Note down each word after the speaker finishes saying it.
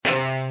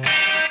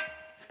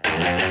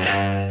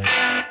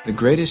The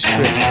greatest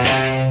trick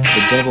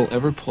the devil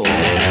ever pulled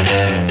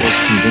was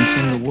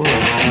convincing the world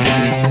he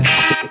didn't exist.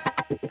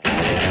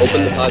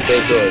 Open the pod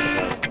bay doors,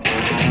 Hal.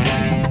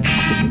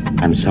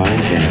 I'm sorry,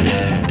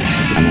 Dan.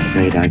 I'm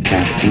afraid I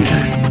can't do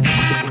that.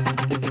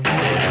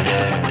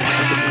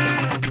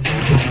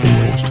 What's the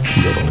most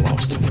you ever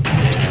lost in the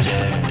contest?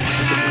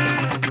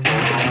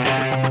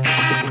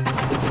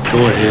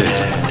 Go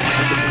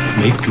ahead.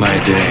 Make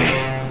my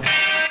day.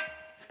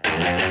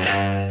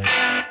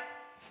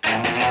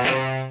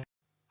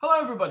 Hello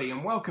everybody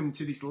and welcome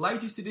to this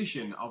latest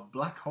edition of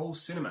Black Hole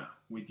Cinema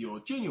with your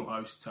genial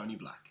host Tony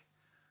Black,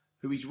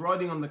 who is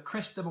riding on the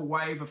crest of a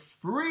wave of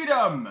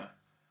freedom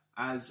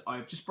as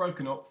I've just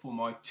broken up for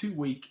my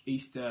 2-week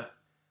Easter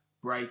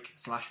break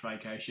 /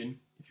 vacation,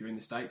 if you're in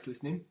the States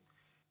listening,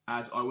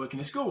 as I work in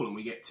a school and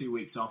we get 2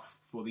 weeks off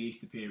for the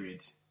Easter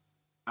period,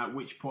 at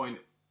which point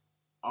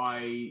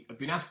I have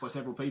been asked by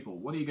several people,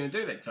 what are you going to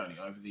do then, Tony,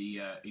 over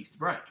the Easter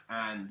break?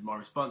 And my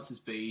response has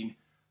been,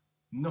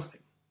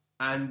 nothing.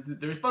 And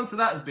the response to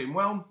that has been,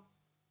 well,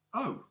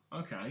 oh,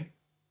 okay.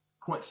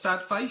 Quite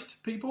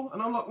sad-faced people.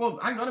 And I'm like, well,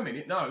 hang on a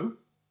minute, no.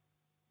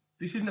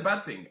 This isn't a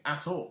bad thing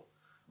at all.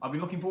 I've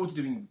been looking forward to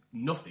doing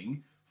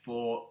nothing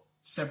for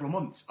several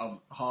months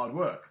of hard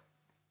work.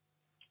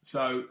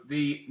 So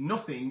the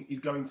nothing is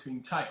going to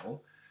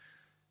entail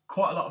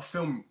quite a lot of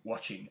film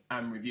watching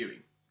and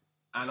reviewing.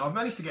 And I've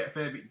managed to get a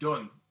fair bit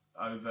done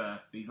over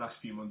these last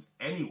few months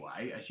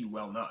anyway, as you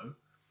well know,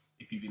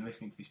 if you've been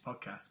listening to this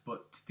podcast,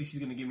 but this is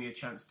going to give me a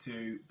chance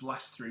to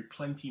blast through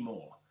plenty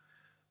more,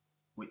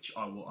 which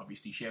I will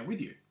obviously share with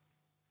you.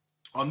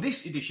 On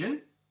this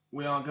edition,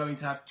 we are going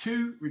to have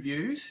 2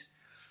 reviews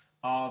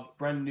of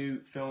brand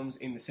new films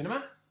in the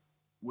cinema.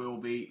 We'll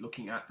be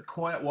looking at The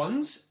Quiet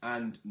Ones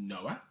and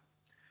Noah.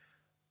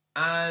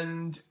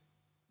 And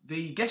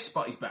the guest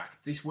spot is back.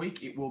 This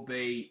week it will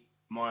be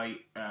my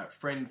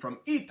friend from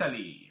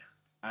Italy,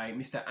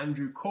 Mr.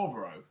 Andrew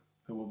Corvero,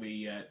 who will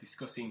be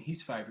discussing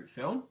his favourite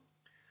film.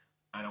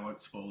 And I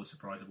won't spoil the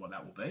surprise of what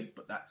that will be,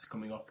 but that's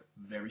coming up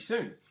very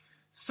soon.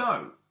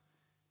 So,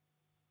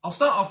 I'll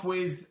start off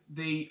with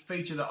the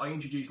feature that I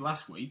introduced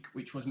last week,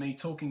 which was me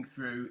talking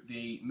through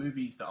the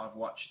movies that I've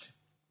watched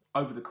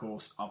over the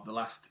course of the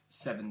last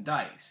 7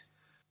 days,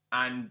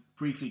 and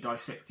briefly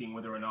dissecting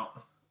whether or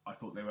not I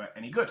thought they were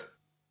any good.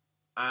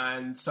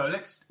 And so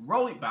let's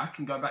roll it back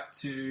and go back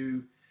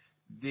to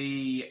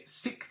the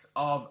 6th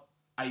of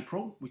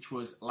April, which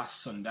was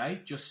last Sunday,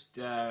 just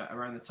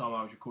around the time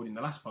I was recording the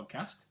last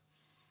podcast.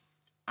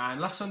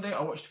 And last Sunday,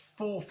 I watched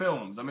 4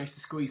 films. I managed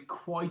to squeeze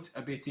quite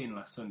a bit in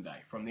last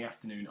Sunday, from the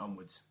afternoon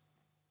onwards.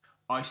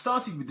 I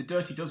started with The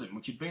Dirty Dozen,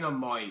 which had been on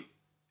my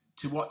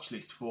to-watch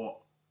list for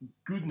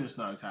goodness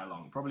knows how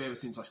long, probably ever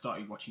since I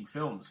started watching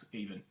films,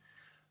 even.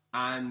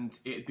 And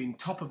it had been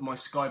top of my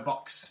Sky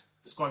Plus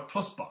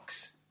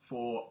box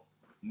for,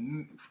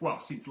 well,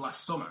 since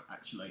last summer,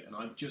 actually. And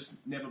I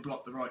just never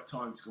blocked the right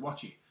time to go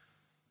watch it.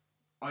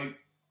 I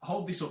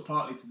hold this up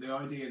partly to the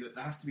idea that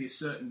there has to be a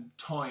certain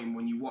time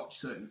when you watch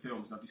certain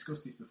films, and I've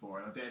discussed this before,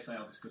 and I dare say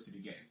I'll discuss it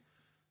again.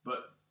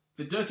 But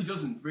The Dirty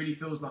Dozen really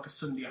feels like a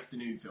Sunday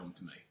afternoon film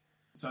to me.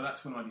 So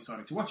that's when I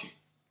decided to watch it.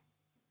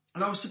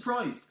 And I was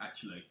surprised,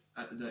 actually,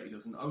 at The Dirty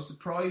Dozen. I was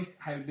surprised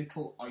how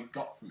little I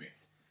got from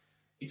it.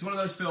 It's one of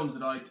those films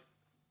that I'd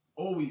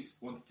always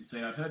wanted to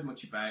say, I'd heard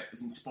much about,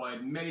 has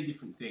inspired many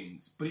different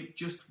things, but it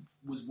just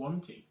was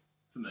wanting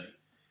for me.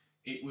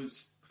 It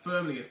was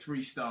firmly a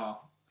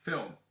 3-star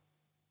film,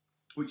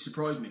 which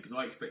surprised me because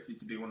I expected it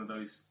to be one of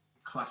those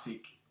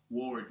classic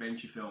war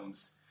adventure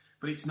films.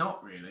 But it's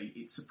not really.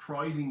 It's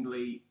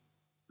surprisingly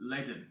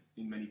leaden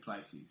in many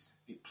places.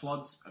 It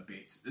plods a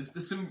bit.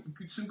 There's some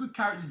good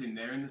characters in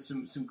there and there's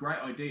some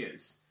great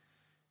ideas.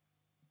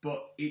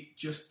 But it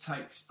just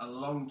takes a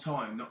long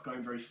time, not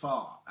going very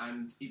far.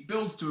 And it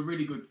builds to a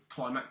really good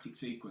climactic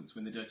sequence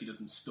when the Dirty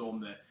Dozen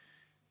storm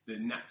the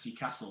Nazi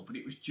castle. But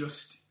it was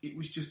just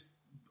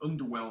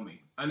underwhelming.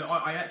 And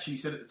I actually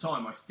said at the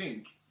time, I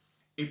think,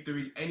 if there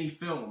is any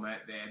film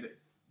out there that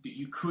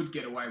you could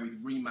get away with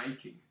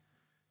remaking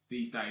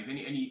these days,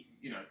 any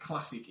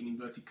classic in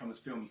inverted commas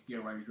film you could get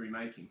away with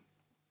remaking,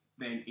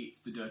 then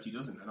it's The Dirty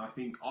Dozen. And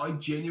I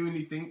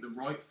genuinely think the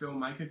right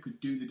filmmaker could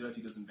do The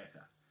Dirty Dozen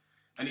better.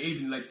 And it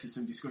even led to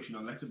some discussion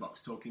on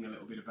Letterboxd talking a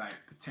little bit about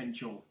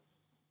potential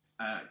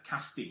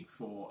casting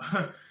for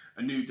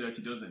a new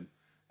Dirty Dozen.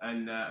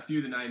 And a few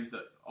of the names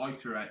that I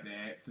threw out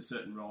there for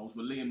certain roles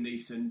were Liam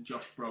Neeson,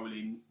 Josh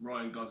Brolin,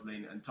 Ryan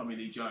Gosling and Tommy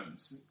Lee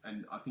Jones.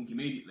 And I think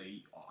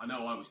immediately, I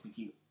was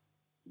thinking,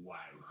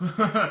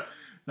 wow,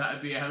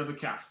 that'd be a hell of a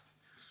cast.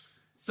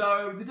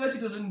 So The Dirty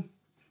Dozen,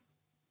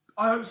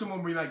 I hope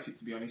someone remakes it,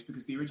 to be honest,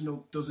 because the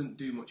original doesn't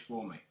do much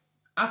for me.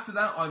 After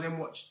that, I then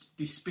watched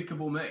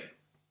Despicable Me,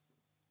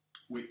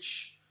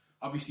 which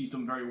obviously has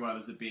done very well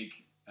as a big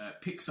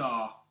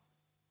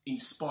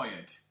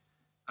Pixar-inspired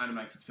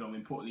animated film.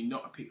 Importantly,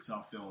 not a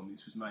Pixar film.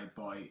 This was made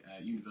by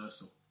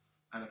Universal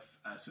and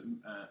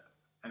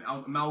an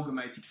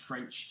amalgamated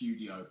French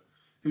studio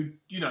who,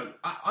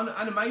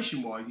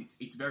 animation-wise,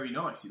 it's very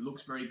nice. It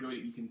looks very good.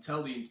 You can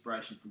tell the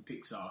inspiration from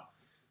Pixar.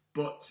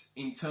 But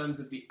in terms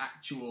of the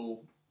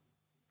actual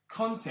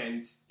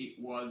content, it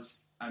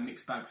was a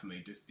mixed bag for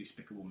me, just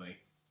Despicable Me.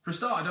 For a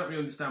start, I don't really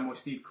understand why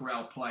Steve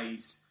Carell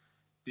plays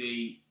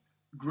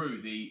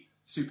Gru, the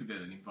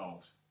supervillain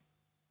involved.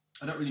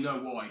 I don't really know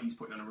why he's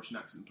putting on a Russian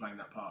accent and playing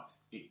that part.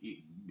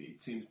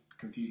 It seems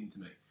confusing to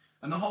me.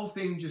 And the whole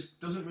thing just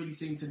doesn't really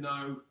seem to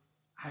know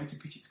how to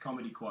pitch its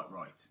comedy quite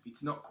right.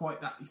 It's not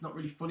quite that. It's not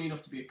really funny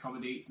enough to be a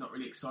comedy. It's not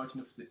really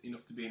exciting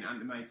enough to be an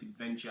animated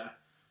adventure.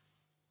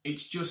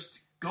 It's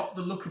just got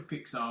the look of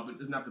Pixar, but it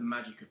doesn't have the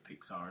magic of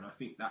Pixar, and I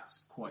think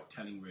that's quite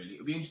telling, really.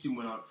 It'll be interesting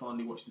when I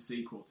finally watch the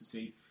sequel to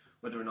see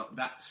whether or not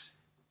that's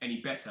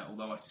any better,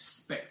 although I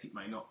suspect it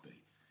may not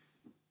be.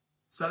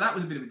 So that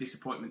was a bit of a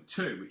disappointment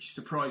too, which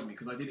surprised me,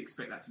 because I did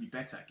expect that to be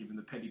better, given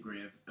the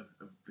pedigree of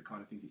the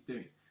kind of things it's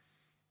doing.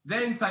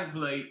 Then,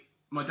 thankfully,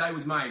 my day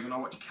was made when I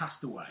watched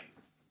Castaway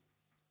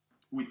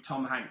with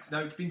Tom Hanks. Now,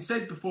 it's been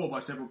said before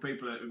by several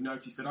people who've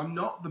noticed that I'm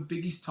not the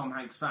biggest Tom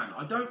Hanks fan.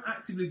 I don't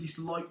actively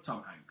dislike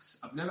Tom Hanks.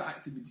 I've never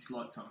actively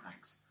disliked Tom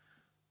Hanks.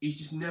 He's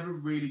just never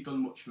really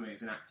done much for me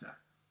as an actor.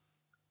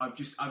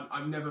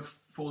 I've never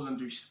fallen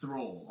under his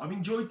thrall. I've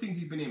enjoyed things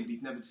he's been in, but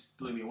he's never just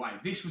blew me away.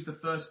 This was the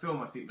first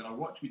film, I think, that I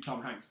watched with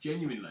Tom Hanks,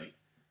 genuinely,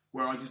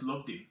 where I just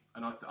loved him,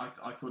 and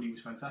I thought he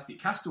was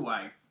fantastic.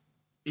 Castaway,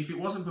 if it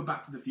wasn't for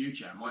Back to the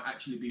Future, might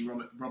actually be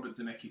Robert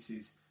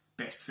Zemeckis'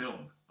 best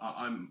film.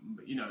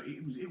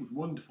 It was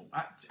wonderful.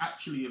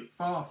 Actually,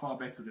 far, far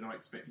better than I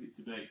expected it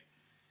to be.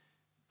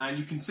 And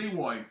you can see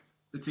why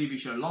the TV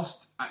show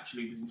Lost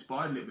actually was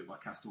inspired a little bit by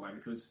Castaway,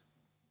 because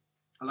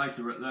I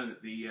later learned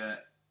that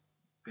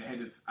the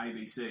head of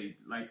ABC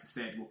later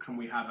said, well, can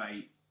we have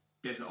a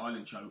desert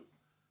island show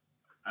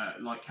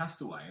like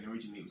Castaway? And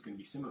originally it was going to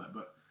be similar,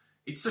 but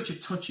it's such a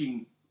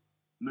touching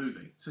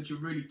movie, such a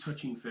really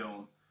touching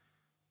film,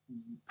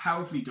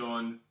 powerfully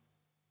done,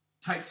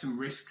 takes some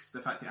risks, the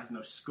fact it has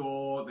no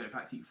score, the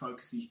fact it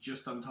focuses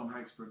just on Tom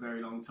Hanks for a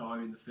very long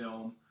time in the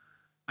film,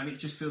 and it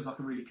just feels like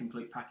a really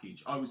complete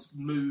package. I was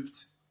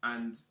moved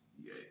and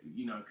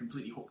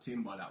completely hooked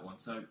in by that one.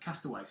 So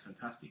Castaway is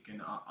fantastic,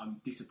 and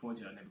I'm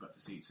disappointed I never got to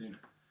see it sooner.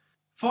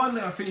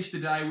 Finally, I finished the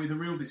day with a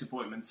real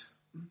disappointment,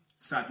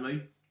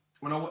 sadly,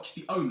 when I watched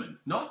The Omen.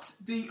 Not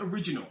the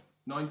original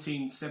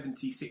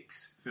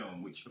 1976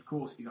 film, which of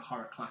course is a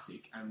horror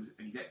classic and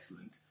is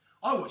excellent.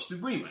 I watched the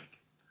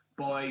remake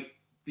by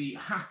the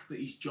hack that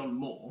is John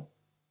Moore,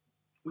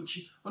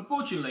 which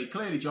unfortunately,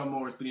 clearly John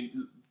Moore has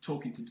been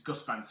talking to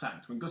Gus Van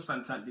Sant. When Gus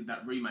Van Sant did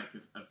that remake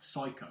of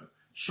Psycho,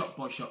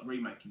 shot-by-shot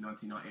remake in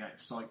 1998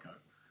 of Psycho,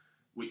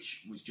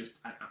 which was just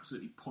an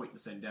absolutely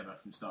pointless endeavour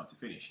from start to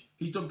finish.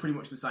 He's done pretty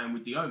much the same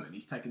with The Omen.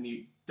 He's taken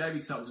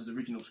David Seltzer's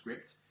original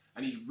script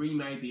and he's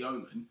remade The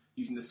Omen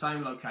using the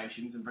same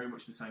locations and very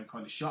much the same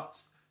kind of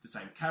shots, the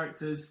same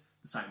characters,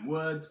 the same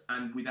words,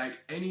 and without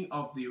any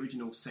of the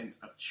original sense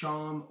of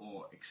charm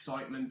or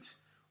excitement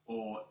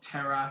or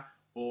terror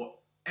or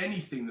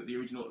anything that the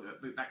original,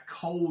 that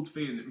cold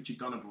feeling that Richard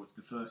Donner brought to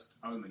the first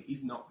Omen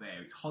is not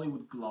there. It's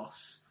Hollywood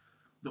gloss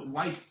that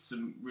wastes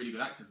some really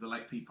good actors. The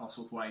late Pete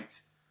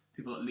Postlethwaite,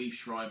 people like Liev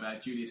Schreiber,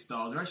 Julia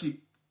Stiles, are actually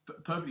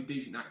perfectly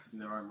decent actors in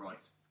their own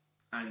right.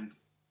 And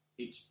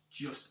it's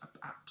just an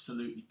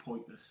absolutely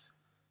pointless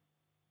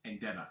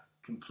endeavour,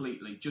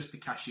 completely, just to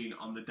cash in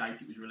on the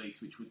date it was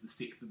released, which was the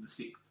 6th of the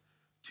 6th,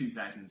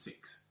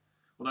 2006.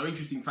 Although,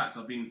 interesting fact,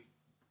 I've been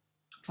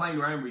playing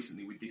around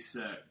recently with this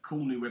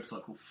cool new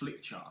website called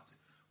Flickchart,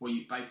 where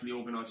it basically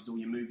organises all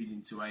your movies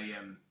into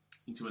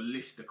a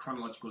list, a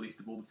chronological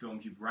list of all the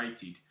films you've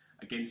rated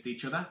against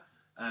each other,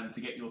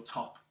 to get your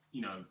top,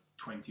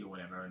 20 or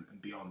whatever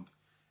and beyond.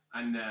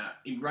 And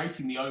in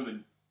rating The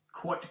Omen,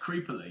 quite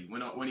creepily,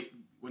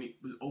 when it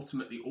was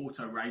ultimately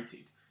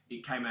auto-rated,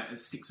 it came out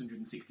as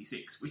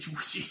 666, which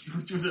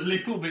was a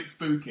little bit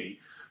spooky.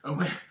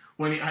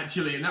 When it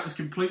actually, and that was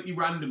completely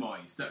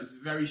randomised. That was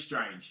very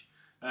strange.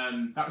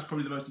 That was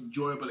probably the most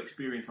enjoyable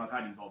experience I've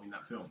had involving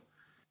that film.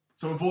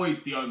 So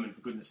avoid The Omen,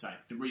 for goodness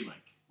sake, the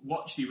remake.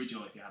 Watch the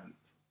original if you haven't.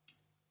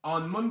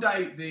 On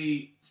Monday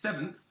the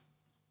 7th,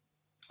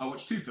 I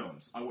watched two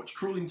films. I watched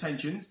Cruel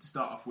Intentions to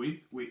start off with,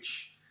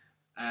 which,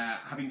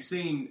 having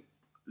seen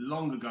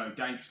long ago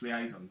Dangerous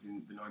Liaisons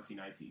in the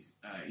 1980s,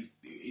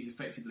 is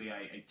effectively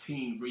a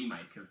teen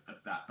remake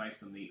of that,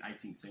 based on the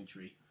 18th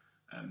century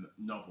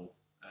novel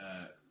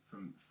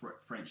from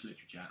French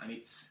literature. And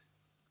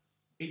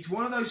it's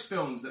one of those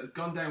films that has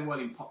gone down well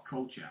in pop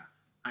culture,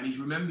 and he's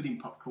remembered in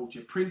pop culture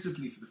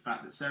principally for the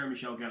fact that Sarah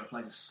Michelle Gellar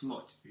plays a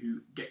slut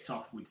who gets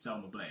off with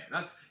Selma Blair.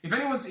 That's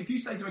if you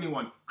say to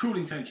anyone Cruel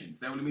Intentions,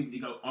 they will immediately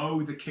go,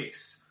 "Oh, the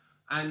kiss."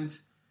 And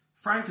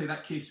frankly,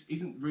 that kiss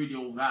isn't really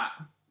all that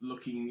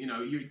looking.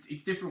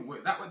 It's different.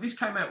 This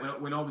came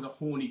out when I was a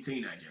horny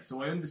teenager,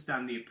 so I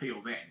understand the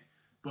appeal then.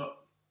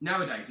 But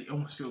nowadays, it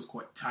almost feels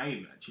quite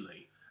tame,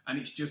 actually. And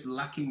it's just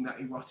lacking that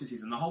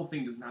eroticism. The whole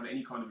thing doesn't have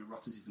any kind of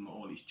eroticism at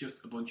all. It's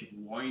just a bunch of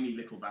whiny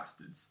little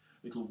bastards,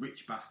 little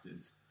rich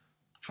bastards,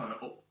 trying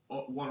to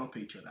one-up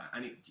each other.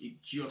 And it's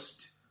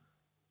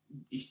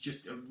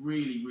just a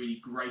really, really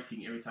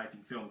grating,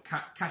 irritating film,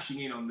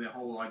 cashing in on the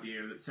whole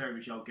idea that Sarah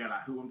Michelle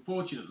Gellar, who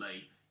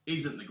unfortunately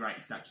isn't the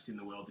greatest actress in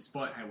the world,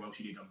 despite how well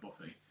she did on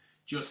Buffy.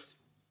 Just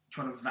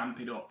trying to vamp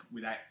it up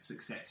without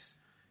success.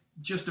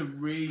 Just a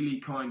really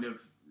kind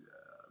of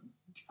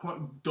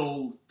quite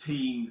dull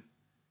teen,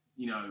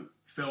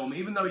 film.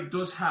 Even though it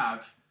does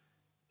have,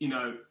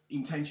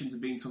 intentions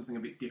of being something a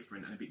bit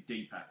different and a bit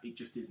deeper, it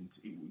just isn't.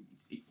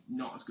 It's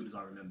not as good as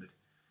I remembered.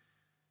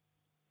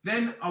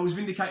 Then I was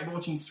vindicated by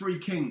watching Three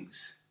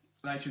Kings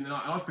later in the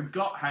night, and I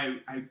forgot how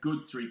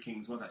good Three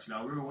Kings was, actually.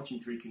 I remember watching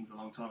Three Kings a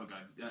long time ago.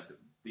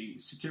 The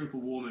satirical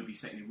war movie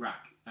set in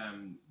Iraq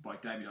by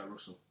David O.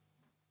 Russell.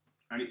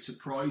 And it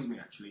surprised me,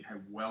 actually, how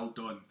well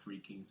done Three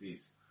Kings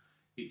is.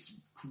 It's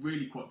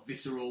really quite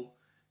visceral.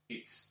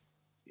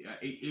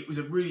 It was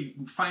a really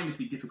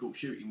famously difficult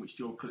shooting, which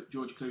George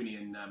Clooney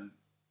and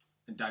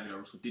David O.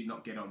 Russell did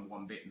not get on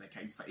one bit, and they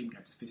even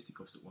came to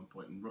fisticuffs at one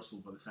point, and Russell,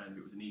 by the sound of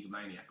it, was an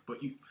egomaniac. But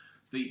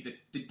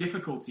the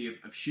difficulty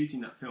of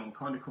shooting that film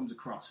kind of comes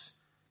across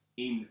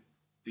in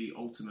the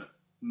ultimate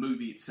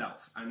movie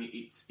itself, and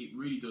it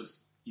really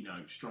does,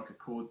 strike a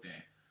chord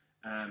there.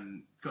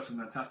 It's got some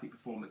fantastic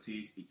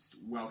performances. It's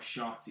well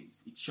shot.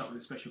 It's shot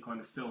with a special kind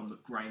of film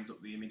that grains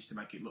up the image to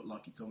make it look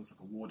like it's almost like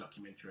a war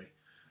documentary.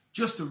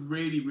 Just a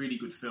really, really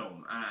good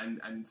film,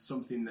 and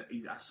something that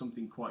has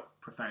something quite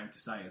profound to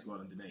say as well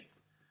underneath.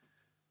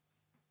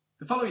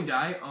 The following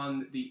day,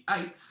 on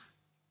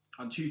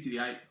Tuesday the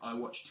 8th, I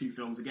watched two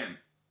films again.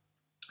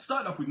 I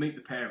started off with Meet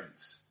the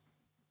Parents,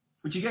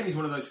 which again is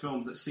one of those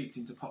films that seeped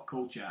into pop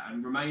culture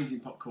and remains in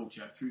pop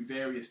culture through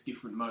various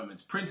different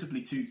moments.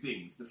 Principally two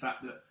things. The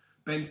fact that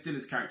Ben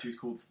Stiller's character is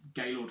called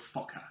Gaylord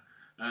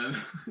Fokker,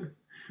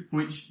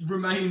 which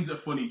remains a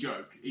funny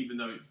joke, even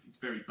though it's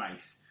very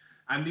base.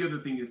 And the other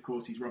thing, of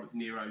course, is Robert De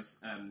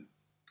Niro's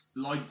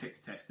lie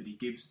detector test that he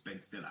gives Ben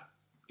Stiller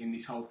in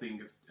this whole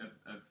thing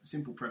of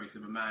simple premise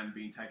of a man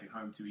being taken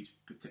home to his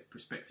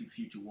prospective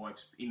future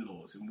wife's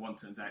in-laws, and one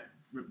turns out,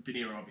 De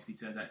Niro obviously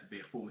turns out to be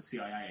a former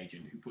CIA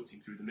agent who puts him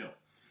through the mill.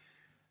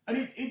 And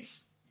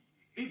it's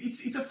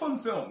a fun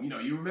film,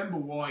 you remember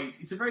why.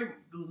 It's a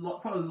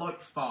quite a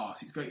light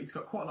farce. It's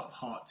got quite a lot of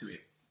heart to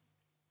it.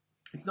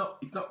 It's not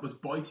as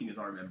biting as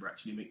I remember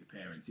actually Meet the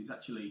Parents. It's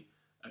actually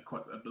a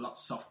lot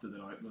softer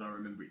than I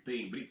remember it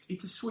being. But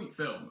it's a sweet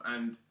film,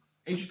 and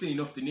interestingly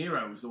enough, De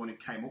Niro was the one who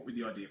came up with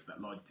the idea for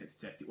that lie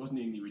detector test. It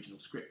wasn't in the original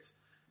script,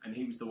 and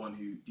he was the one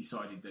who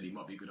decided that it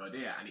might be a good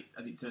idea. And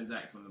as it turns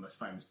out, it's one of the most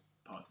famous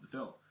parts of the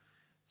film.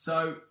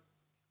 So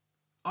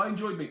I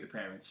enjoyed Meet the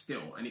Parents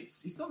still, and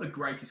it's not the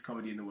greatest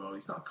comedy in the world.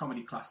 It's not a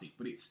comedy classic,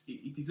 but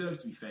it deserves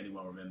to be fairly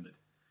well remembered.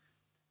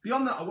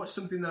 Beyond that, I watched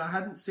something that I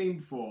hadn't seen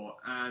before,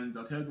 and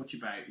I'd heard much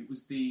about. It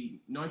was the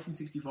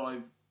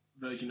 1965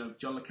 version of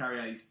John le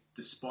Carrier's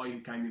The Spy Who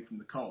Came In From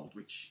the Cold,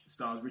 which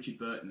stars Richard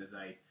Burton as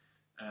a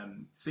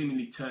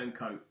seemingly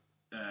turncoat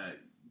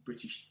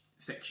British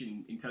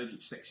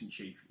intelligence section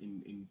chief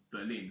in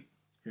Berlin,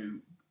 who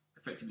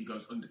effectively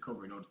goes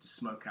undercover in order to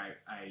smoke out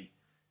a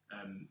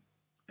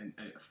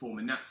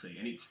former Nazi.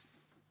 And it's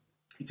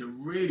a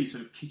really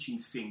sort of kitchen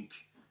sink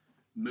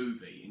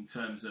movie in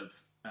terms of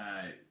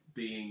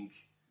being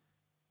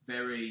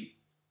very,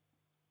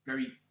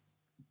 very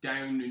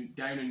down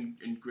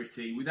and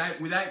gritty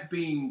without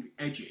being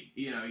edgy.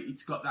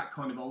 It's got that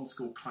kind of old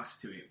school class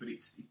to it, but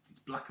it's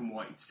black and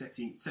white. It's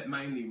set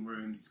mainly in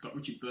rooms. It's got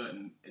Richard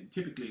Burton,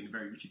 typically in a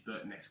very Richard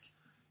Burton-esque,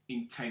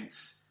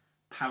 intense,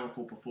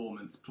 powerful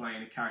performance,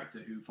 playing a character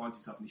who finds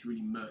himself in this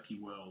really murky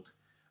world.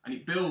 And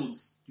it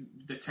builds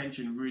the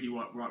tension really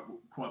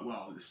quite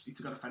well. It's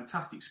got a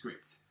fantastic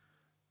script,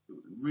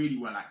 really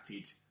well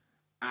acted,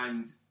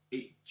 and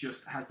it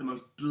just has the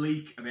most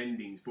bleak of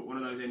endings, but one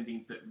of those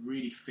endings that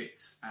really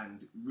fits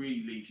and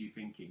really leaves you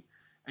thinking.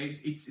 And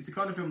it's the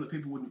kind of film that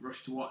people wouldn't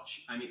rush to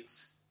watch, and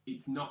it's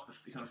not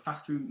a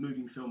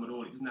fast-moving film at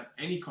all. It doesn't have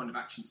any kind of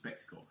action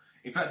spectacle.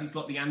 In fact, it's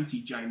like the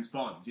anti-James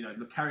Bond.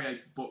 Le Carrier's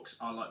books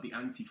are like the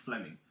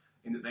anti-Fleming,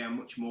 in that they are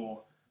much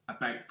more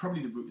about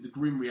probably the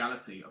grim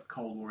reality of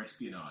Cold War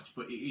espionage,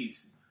 but it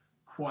is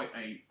quite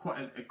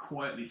a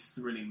quietly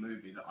thrilling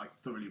movie that I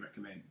thoroughly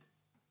recommend.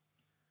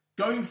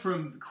 Going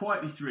from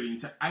quietly thrilling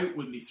to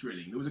outwardly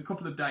thrilling, there was a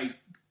couple of days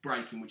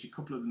break in which a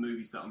couple of the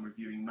movies that I'm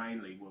reviewing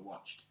mainly were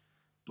watched,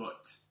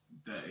 but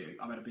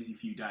I've had a busy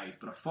few days.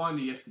 But I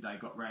finally yesterday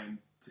got round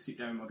to sit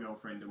down with my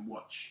girlfriend and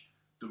watch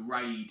The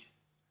Raid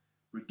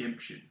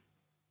Redemption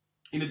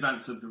in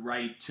advance of The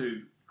Raid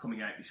 2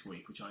 coming out this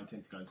week, which I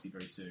intend to go and see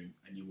very soon,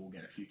 and you will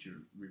get a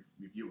future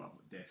review of,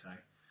 I dare say.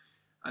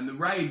 And The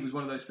Raid was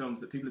one of those films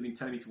that people have been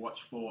telling me to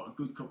watch for a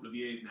good couple of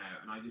years now,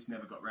 and I just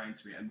never got round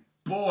to it. And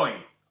boy,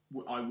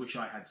 I wish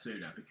I had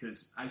sooner,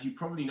 because as you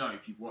probably know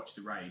if you've watched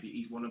The Raid, it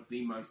is one of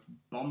the most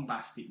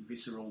bombastic,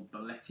 visceral,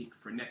 balletic,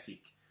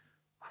 frenetic,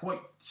 quite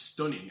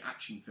stunning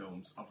action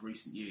films of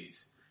recent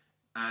years.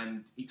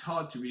 And it's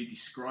hard to really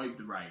describe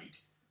The Raid.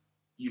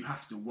 You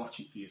have to watch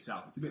it for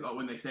yourself. It's a bit like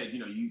when they said,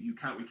 we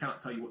cannot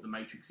tell you what The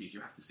Matrix is,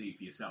 you have to see it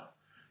for yourself.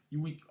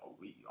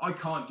 I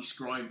can't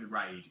describe The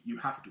Raid, you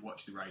have to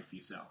watch The Raid for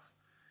yourself.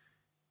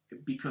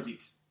 Because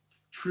it's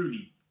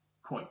truly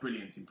quite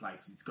brilliant in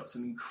places. It's got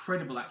some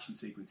incredible action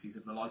sequences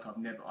of the like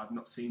I've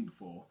not seen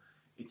before.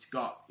 It's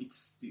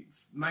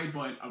made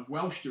by a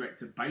Welsh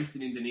director based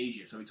in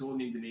Indonesia, so it's all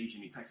in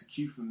Indonesian. It takes a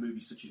cue from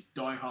movies such as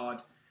Die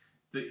Hard.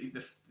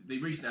 The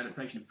recent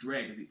adaptation of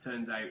Dredd, as it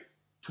turns out,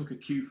 took a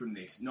cue from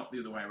this, not the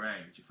other way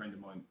around, which a friend of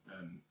mine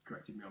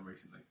corrected me on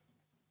recently.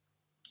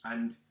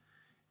 And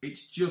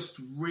it's just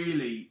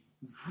really,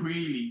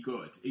 really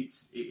good. It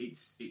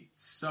hits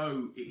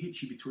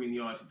you between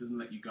the eyes. It doesn't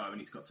let you go,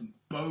 and it's got some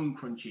bone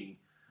crunching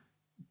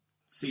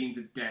scenes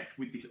of death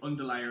with this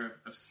underlayer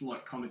of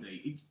slight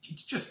comedy.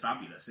 It's just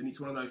fabulous, and it's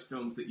one of those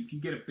films that if you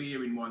get a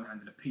beer in one hand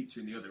and a pizza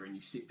in the other, and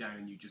you sit down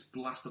and you just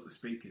blast up the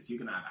speakers, you're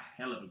going to have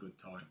a hell of a good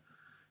time.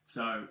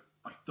 So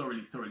I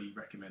thoroughly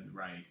recommend The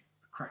Raid.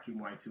 A cracking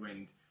way to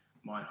end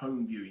my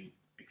home viewing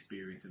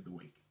experience of the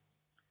week.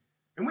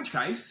 In which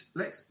case,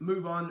 let's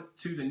move on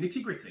to the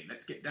nitty-gritty.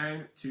 Let's get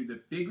down to the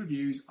big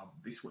reviews of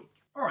this week.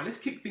 All right, let's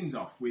kick things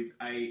off with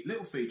a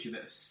little feature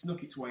that has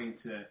snuck its way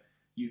into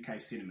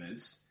UK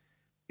cinemas.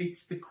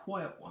 It's The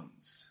Quiet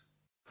Ones.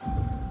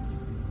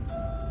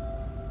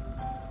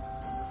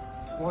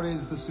 What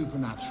is the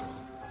supernatural?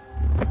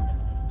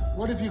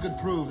 What if you could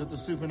prove that the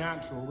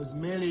supernatural was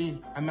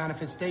merely a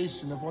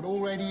manifestation of what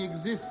already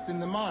exists in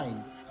the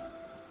mind?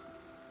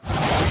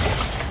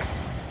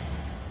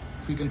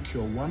 If we can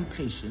cure one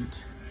patient,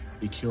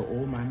 we cure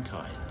all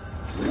mankind.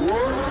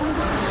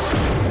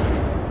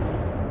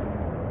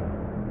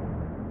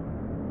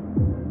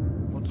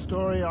 What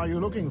story are you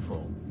looking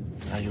for?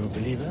 Are you a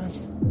believer?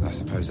 I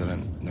suppose I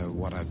don't know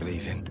what I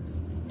believe in.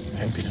 I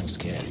hope you don't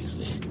scare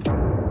easily.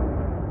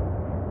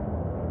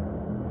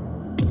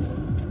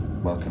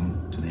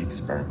 Welcome to the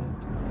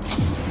experiment.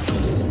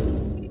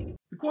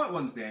 The Quiet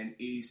Ones, then,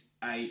 is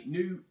a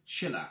new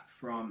chiller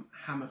from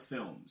Hammer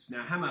Films.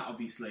 Now, Hammer,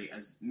 obviously,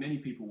 as many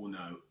people will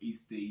know,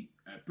 is the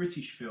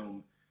British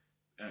film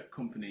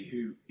company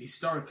who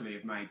historically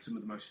have made some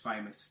of the most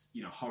famous,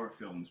 horror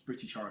films,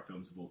 British horror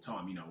films of all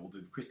time. All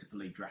the Christopher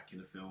Lee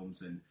Dracula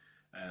films and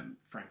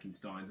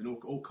Frankenstein's and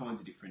all kinds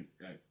of different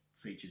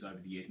features over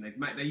the years. And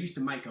they used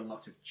to make a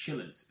lot of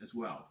chillers as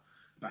well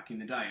back in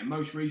the day. And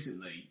most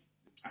recently,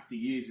 after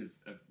years of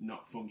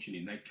not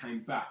functioning, they came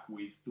back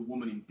with The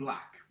Woman in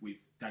Black with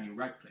Daniel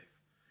Radcliffe,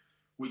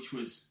 which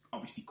was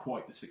obviously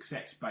quite the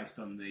success based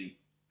on the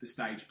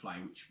stage play,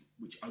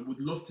 which I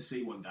would love to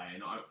see one day.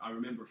 And I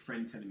remember a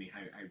friend telling me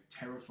how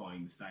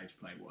terrifying the stage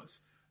play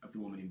was of The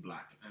Woman in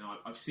Black. And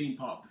I've seen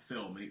part of the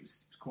film, and it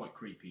was quite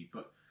creepy.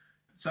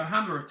 So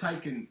Hammer have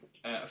taken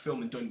a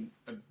film and done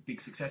a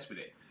big success with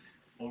it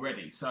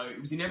already. So it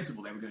was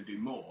inevitable they were going to do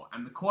more.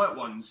 And The Quiet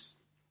Ones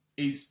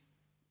is,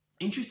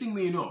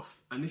 interestingly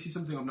enough, and this is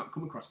something I've not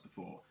come across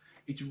before,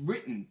 it's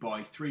written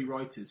by 3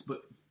 writers,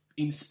 but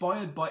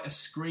inspired by a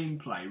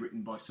screenplay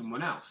written by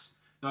someone else.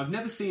 Now, I've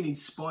never seen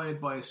inspired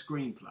by a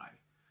screenplay.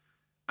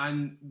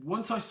 And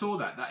once I saw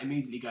that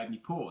immediately gave me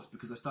pause,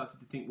 because I started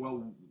to think,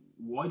 well,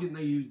 why didn't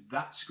they use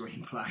that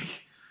screenplay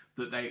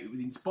that it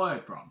was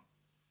inspired from?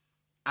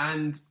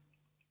 And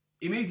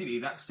immediately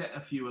that set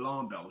a few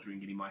alarm bells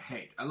ringing in my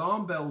head.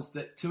 Alarm bells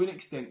that, to an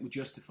extent, were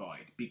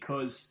justified,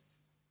 because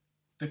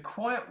The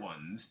Quiet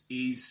Ones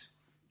is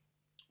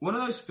one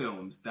of those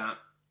films that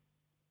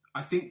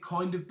I think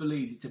kind of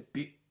believes it's a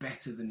bit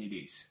better than it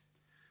is,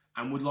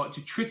 and would like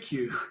to trick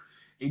you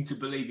into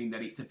believing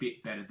that it's a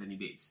bit better than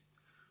it is.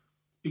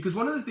 Because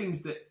one of the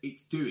things that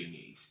it's doing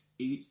is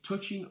it's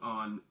touching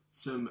on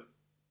some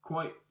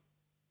quite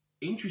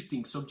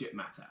interesting subject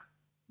matter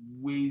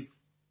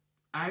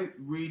without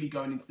really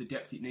going into the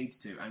depth it needs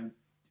to, and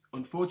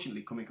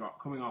unfortunately coming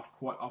off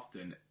quite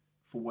often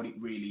for what it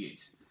really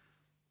is.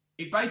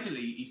 It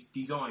basically is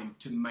designed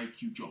to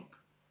make you jump.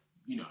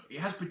 It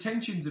has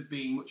pretensions of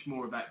being much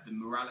more about the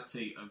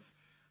morality of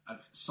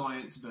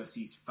science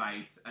versus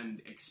faith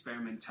and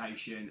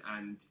experimentation,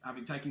 and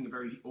taking a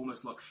very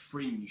almost like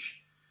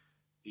Fringe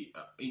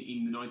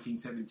in the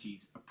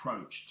 1970s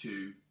approach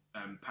to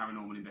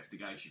paranormal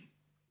investigation.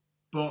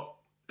 But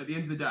at the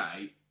end of the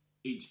day,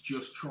 it's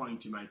just trying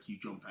to make you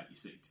jump out your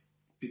seat.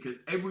 Because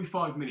every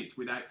 5 minutes,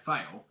 without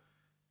fail,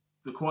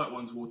 The Quiet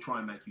Ones will try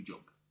and make you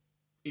jump.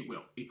 It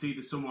will. It's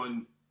either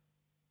someone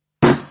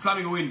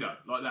slamming a window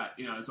like that,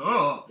 it's like,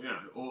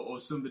 or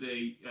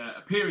somebody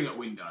appearing at a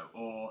window,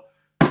 or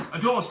a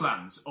door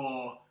slams,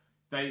 or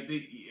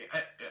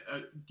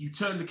you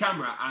turn the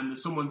camera and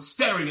there's someone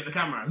staring at the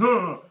camera,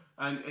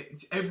 and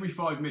it's every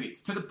 5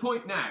 minutes, to the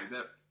point now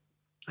that,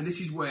 and this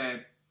is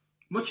where,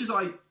 much as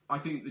I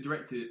think the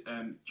director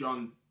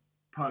John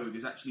Pogue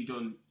has actually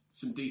done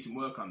some decent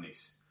work on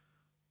this,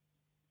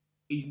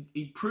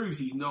 he proves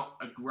he's not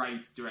a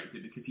great director,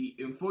 because he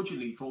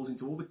unfortunately falls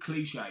into all the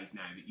cliches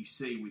now that you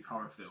see with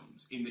horror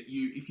films, in that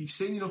if you've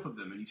seen enough of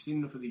them and you've seen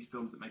enough of these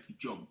films that make you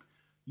jump,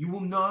 you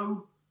will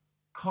know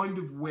kind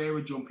of where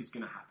a jump is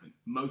going to happen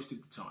most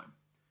of the time,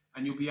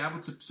 and you'll be able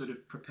to sort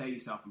of prepare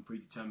yourself and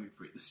predetermine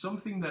for it. There's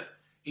something that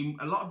in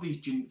a lot of these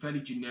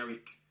fairly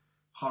generic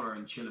horror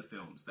and chiller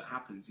films that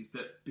happens is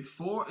that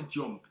before a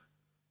jump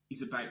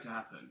is about to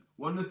happen,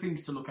 one of the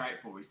things to look out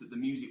for is that the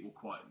music will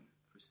quieten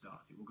for a start.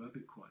 It will go a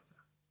bit quieter.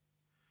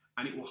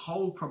 And it will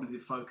hold probably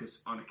the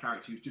focus on a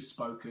character who's just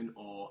spoken,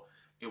 or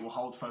It will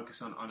hold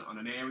focus on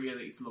an area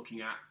that it's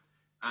looking at,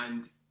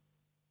 and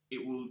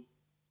it will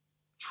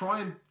try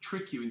and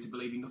trick you into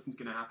believing nothing's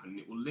going to happen.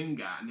 It will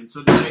linger, and then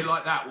suddenly,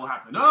 like that, will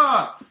happen.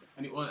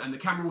 And the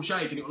camera will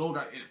shake, and it will all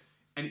go.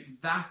 And it's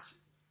that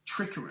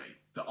trickery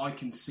that I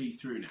can see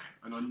through now,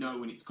 and I know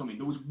when it's coming.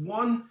 There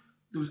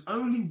was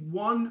only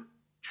one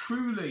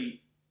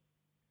truly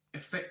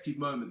effective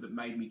moment that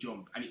made me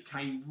jump, and it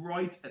came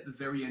right at the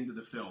very end of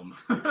the film.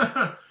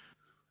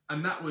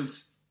 And that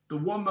was the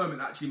one moment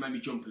that actually made me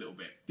jump a little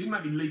bit. Didn't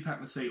make me leap out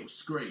of the seat or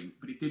scream,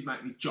 but it did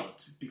make me jump,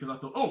 because I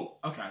thought, oh,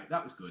 okay,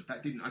 that was good. I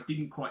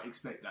didn't quite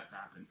expect that to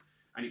happen,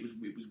 and it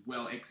was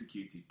well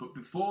executed. But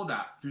before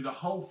that, through the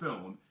whole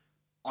film,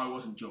 I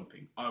wasn't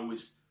jumping. I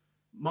was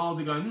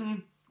mildly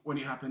going, when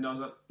it happened, I was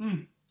like,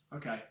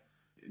 okay.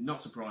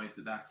 Not surprised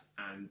at that,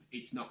 and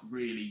it's not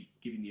really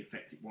giving the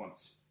effect it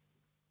wants,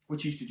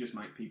 which is to just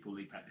make people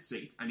leap out the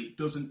seat. And it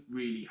doesn't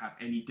really have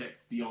any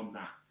depth beyond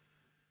that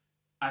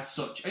as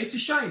such. And it's a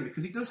shame,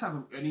 because it does have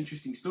an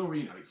interesting story.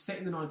 You know, it's set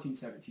in the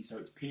 1970s, so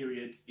it's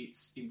period. It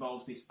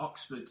involves this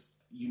Oxford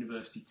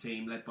University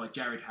team led by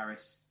Jared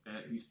Harris,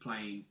 who's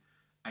playing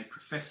a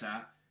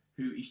professor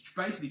who is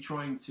basically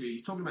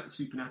he's talking about the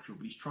supernatural,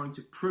 but he's trying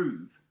to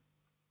prove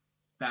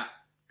that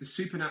the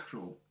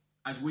supernatural,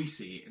 as we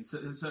see it, and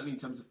certainly in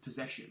terms of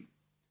possession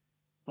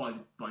by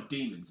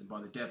demons and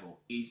by the devil,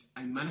 is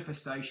a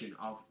manifestation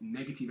of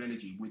negative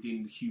energy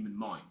within the human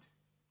mind.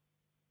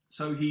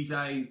 So he's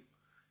a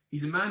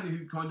man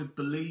who kind of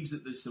believes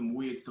that there's some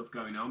weird stuff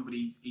going on, but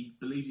he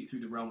believes it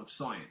through the realm of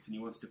science, and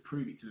he wants to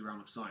prove it through the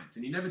realm of science.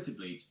 And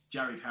inevitably,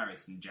 Jared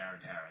Harris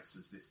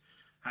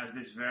has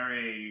this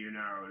very,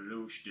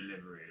 loose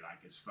delivery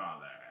like his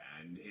father,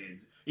 and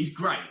he's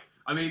great.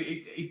 I mean,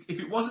 if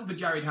it wasn't for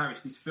Jared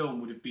Harris, this film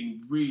would have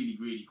been really,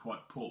 really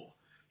quite poor.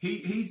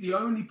 He's the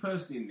only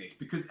person in this,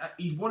 because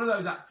he's one of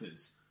those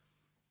actors,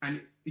 and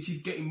this is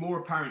getting more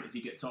apparent as he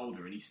gets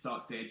older, and he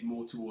starts to edge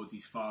more towards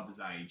his father's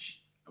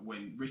age.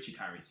 When Richard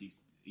Harris, his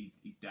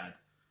dad,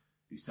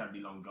 who's sadly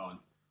long gone,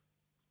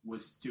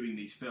 was doing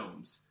these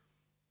films,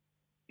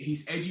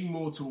 he's edging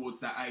more towards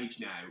that age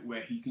now,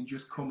 where he can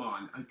just come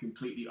on and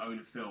completely own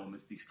a film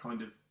as this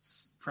kind of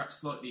perhaps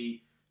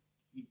slightly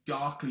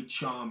darkly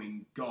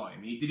charming guy.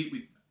 I mean, he did it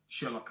with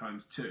Sherlock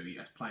Holmes too,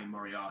 as playing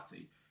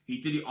Moriarty. He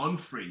did it on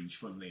Fringe,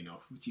 funnily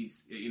enough, which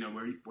is,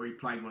 where he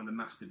played one of the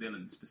master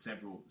villains for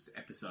several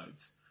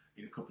episodes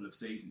in a couple of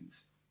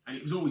seasons. And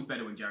it was always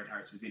better when Jared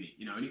Harris was in it,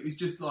 and it was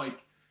just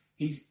like,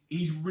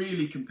 he's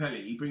really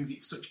compelling. He brings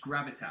it such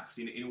gravitas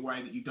in a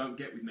way that you don't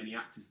get with many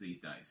actors these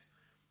days.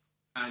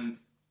 And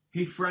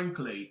he's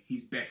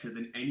better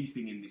than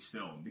anything in this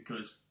film,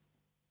 because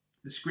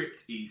the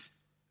script is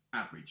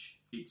average.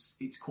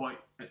 It's quite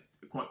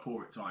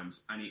poor at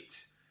times, and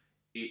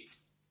it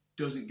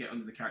doesn't get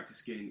under the character's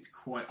skin. It's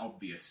quite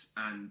obvious,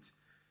 and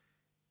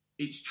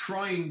it's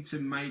trying to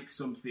make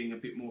something a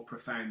bit more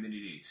profound than it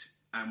is,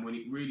 and when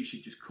it really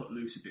should just cut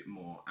loose a bit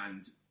more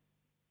and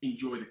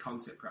enjoy the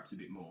concept perhaps a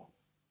bit more.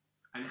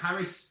 And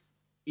Harris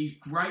is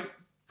great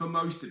for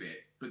most of it,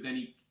 but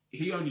then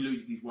he only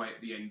loses his way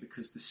at the end,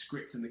 because the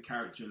script and the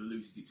character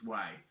loses its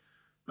way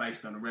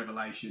based on a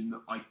revelation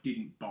that I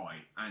didn't buy,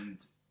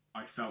 and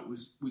I felt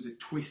was a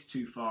twist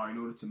too far in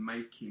order to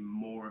make him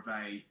more of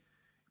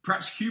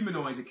perhaps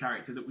humanise a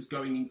character that was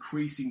going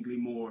increasingly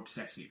more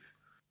obsessive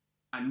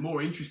and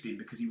more interesting,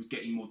 because he was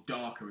getting more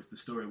darker as the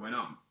story went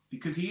on.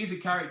 Because he is a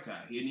character,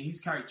 and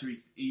his character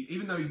is,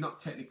 even though he's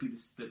not technically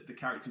the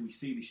character we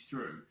see this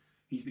through,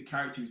 he's the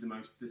character who's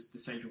the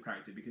central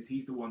character, because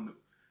he's the one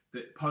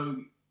that Poe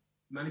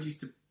manages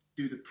to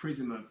do the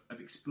prism of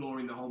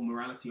exploring the whole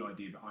morality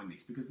idea behind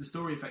this. Because the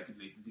story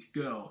effectively is that this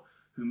girl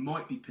who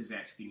might be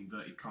possessed, in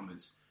inverted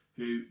commas,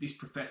 who this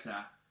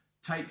professor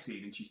takes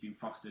in, and she's been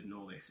fostered and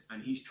all this,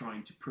 and he's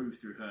trying to prove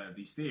through her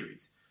these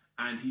theories.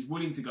 And he's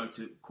willing to go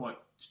to quite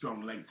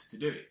strong lengths to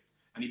do it.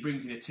 And he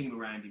brings in a team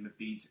around him of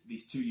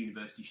these two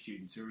university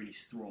students who are in his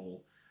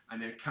thrall,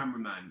 and then a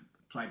cameraman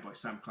played by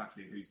Sam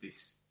Claflin, who's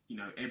this,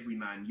 young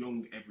everyman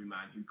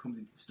who comes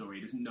into the story.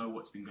 He doesn't know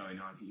what's been going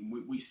on.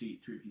 We see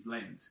it through his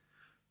lens,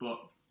 but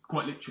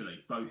quite literally,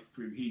 both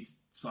through his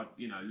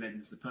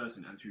lens as a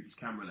person and through his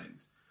camera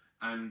lens.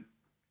 And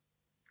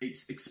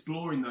it's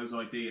exploring those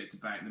ideas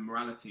about the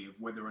morality of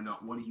whether or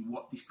not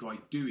what this guy's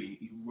doing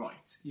is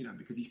right,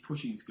 because he's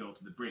pushing this girl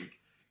to the brink.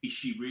 Is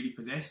she really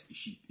possessed? Is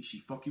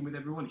she fucking with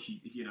everyone? Is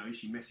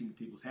she messing with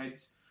people's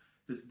heads?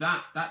 There's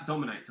that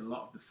dominates a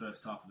lot of the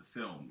first half of the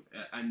film,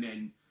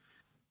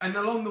 and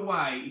along the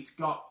way, it's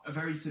got a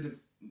very sort of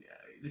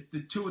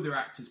the two other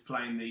actors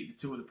playing the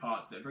two other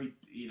parts that are very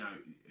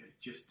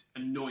just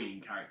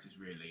annoying characters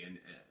really,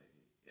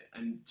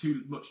 and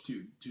too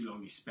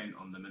long is spent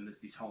on them, and there's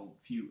this whole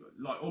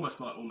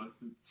almost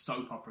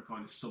soap opera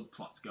kind of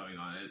subplots going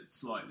on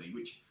slightly,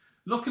 which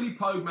luckily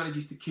Poe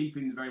manages to keep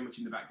very much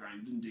in the background.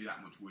 He doesn't do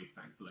that much with,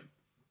 thankfully.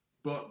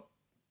 But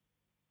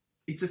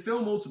it's a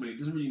film ultimately, it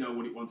doesn't really know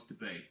what it wants to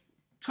be.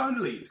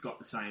 Tonally, it's got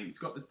the same. It's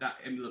got that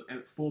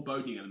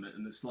foreboding element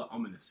and the slight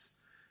ominous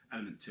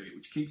element to it,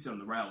 which keeps it on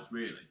the rails,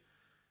 really.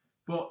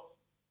 But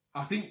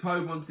I think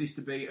Poe wants this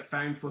to be a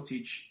found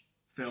footage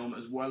film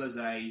as well as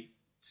a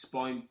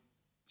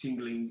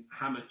spine-tingling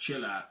hammer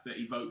chiller that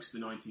evokes the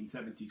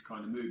 1970s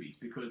kind of movies,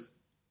 because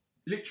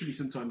literally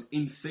sometimes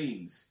in the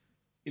same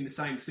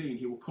scene,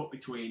 he will cut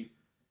between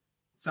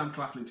Sam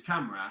Claflin's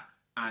camera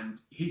and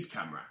his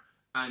camera,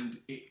 and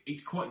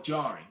it's quite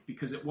jarring,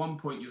 because at one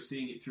point you're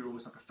seeing it through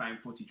almost like a found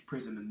footage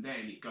prism, and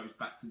then it goes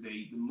back to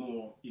the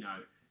more,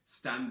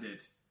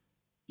 standard,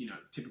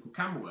 typical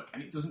camera work,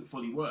 and it doesn't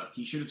fully work.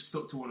 He should have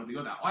stuck to one or the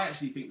other. I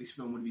actually think this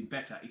film would have been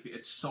better if it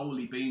had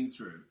solely been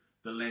through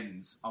the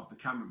lens of the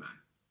cameraman.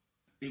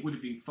 It would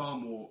have been far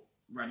more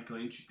radical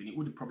and interesting. It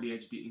would have probably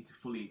edged it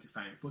fully into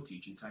found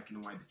footage and taken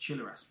away the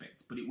chiller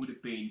aspect, but it would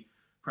have been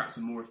perhaps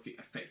a more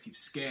effective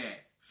scare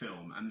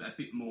film and a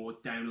bit more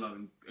down low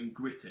and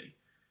gritty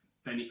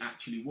than it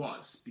actually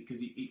was,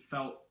 because it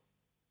felt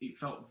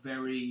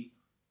very,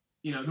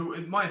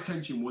 my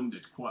attention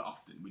wandered quite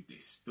often with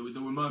this. There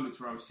were moments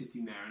where I was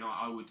sitting there and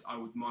I would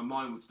my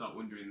mind would start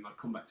wandering, and I'd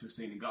come back to a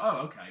scene and go, oh,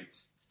 okay,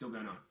 it's still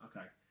going on,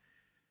 okay.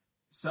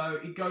 So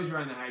it goes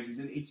around the houses,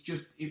 and it's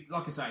just,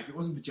 like I say, if it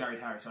wasn't for Jared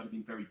Harris, I'd have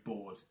been very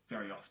bored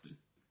very often,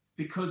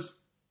 because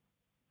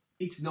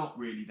it's not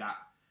really that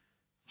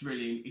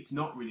thrilling, it's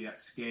not really that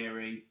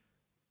scary.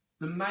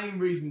 The main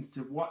reasons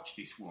to watch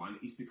this one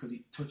is because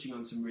it's touching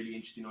on some really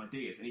interesting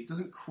ideas, and it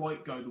doesn't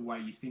quite go the way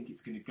you think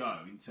it's going to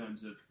go in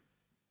terms of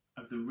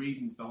the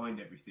reasons behind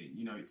everything.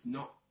 It's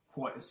not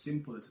quite as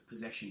simple as a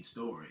possession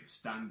story, a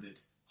standard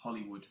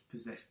Hollywood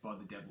possessed by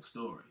the devil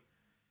story.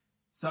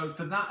 So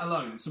for that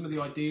alone, some of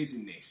the ideas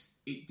in this,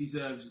 it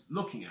deserves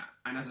looking at.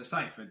 And as I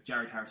say, for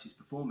Jared Harris's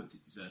performance,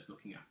 it deserves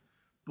looking at.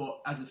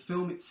 But as a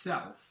film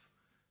itself,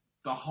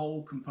 the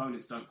whole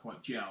components don't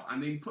quite gel.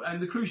 And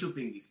the crucial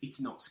thing is, it's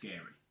not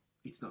scary.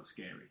 It's not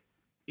scary.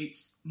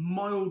 It's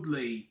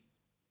mildly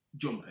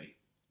jumpy.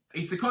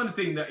 It's the kind of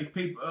thing that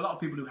a lot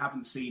of people who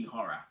haven't seen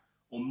horror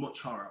or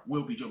much horror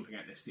will be jumping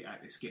at their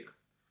skin.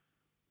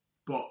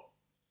 But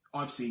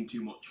I've seen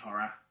too much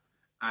horror,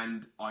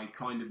 and I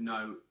kind of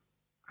know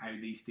how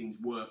these things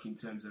work in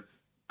terms of,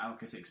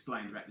 like I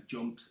explained, about the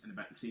jumps and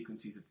about the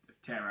sequences of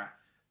terror,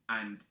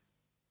 and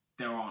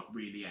there aren't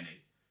really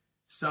any.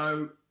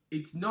 So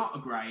it's not a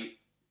great,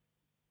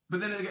 but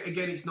then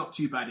again, it's not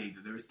too bad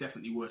either. There is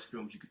definitely worse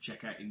films you could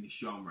check out in this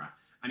genre,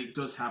 and it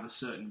does have a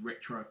certain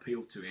retro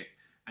appeal to it,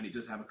 and it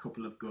does have a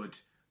couple of good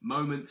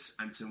moments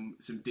and some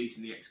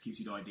decently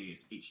executed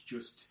ideas. It's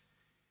just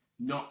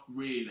not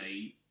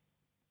really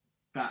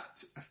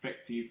that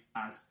effective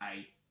as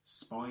a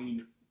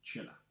spine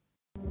chiller.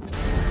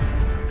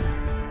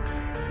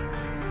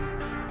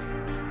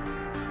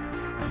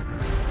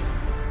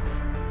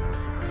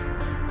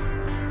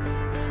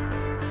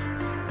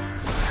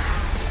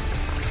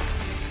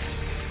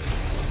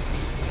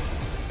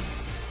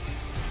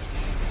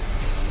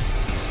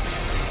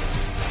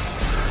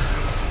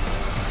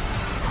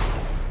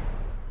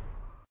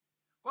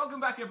 Welcome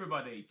back,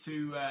 everybody,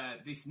 to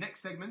this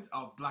next segment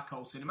of Black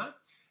Hole Cinema,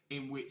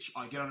 in which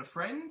I get on a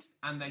friend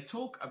and they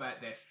talk about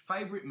their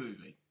favourite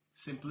movie.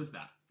 Simple as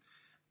that.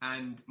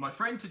 And my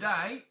friend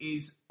today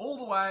is all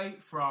the way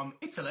from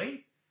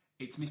Italy.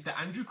 It's Mr.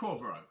 Andrew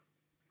Corvero.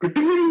 Good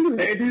evening,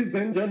 ladies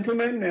and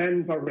gentlemen,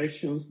 and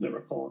variations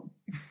thereupon.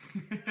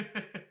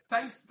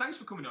 Thanks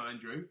for coming on,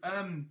 Andrew.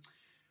 Do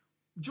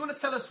you want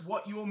to tell us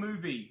what your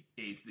movie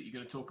is that you're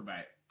going to talk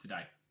about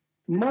today?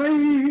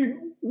 My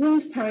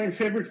all-time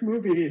favorite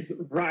movie is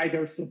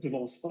Raiders of the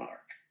Lost Ark.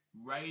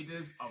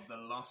 Raiders of the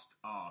Lost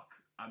Ark.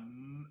 A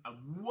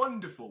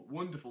wonderful,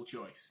 wonderful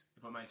choice,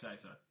 if I may say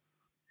so.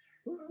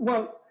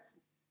 Well,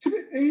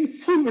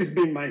 it's always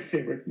been my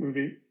favorite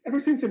movie, ever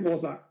since I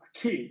was a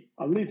kid,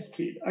 a little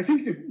kid. I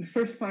think the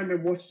first time I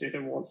watched it,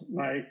 was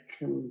like,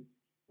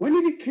 when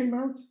did it come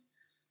out?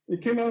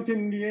 It came out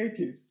in the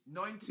 80s.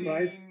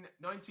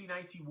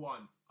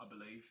 1981, I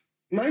believe.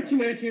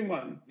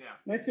 1981. Yeah.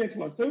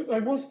 1981. So I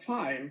was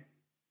five.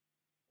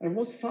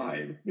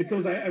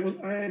 Because I was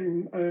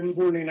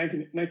born in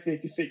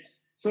 1986.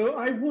 So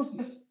I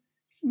was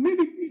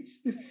maybe it's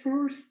the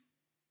first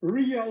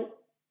real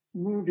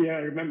movie I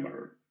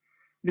remember.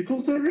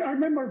 Because I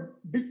remember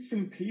bits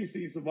and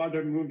pieces of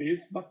other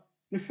movies, but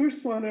the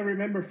first one I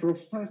remember from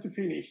start to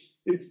finish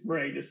is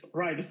Raiders of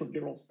the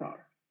Lost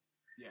Ark.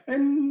 Yeah.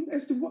 And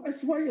as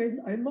why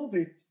I love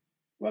it,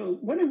 well,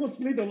 when I was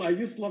little, I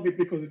used to love it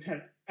because it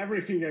had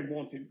everything I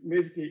wanted,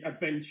 basically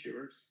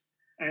adventures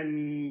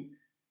and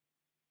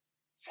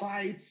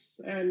fights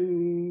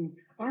and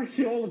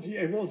archaeology.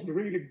 I was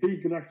really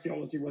big in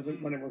archaeology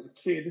when I was a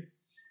kid.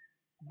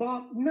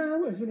 But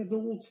now, as an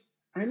adult,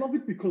 I love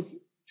it because,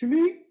 to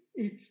me,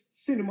 it's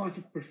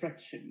cinematic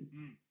perfection.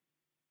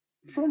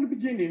 From the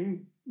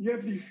beginning, you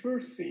have the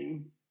first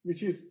scene,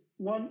 which is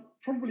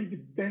probably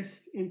the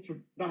best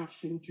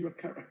introduction to a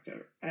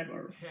character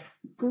ever.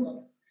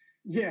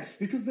 Yeah.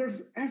 Because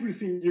there's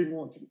everything you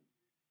want.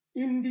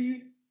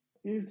 Indy,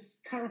 his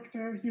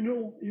character,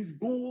 his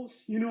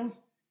goals,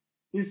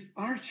 his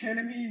arch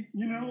enemy,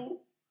 Yeah.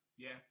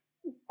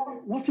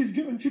 What he's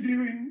going to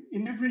do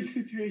in every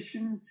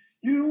situation,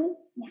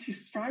 what he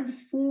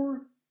strives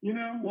for,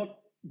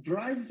 what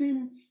drives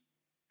him,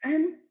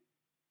 and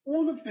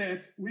all of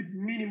that with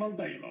minimal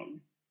dialogue.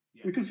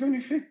 Yeah. Because when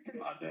you think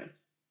about that,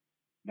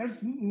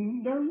 there's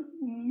no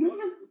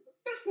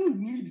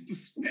need to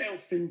spell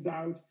things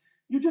out.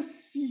 You just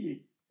see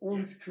it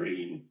on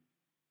screen.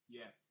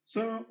 Yeah.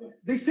 So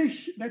they say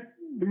that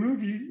the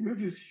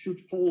movies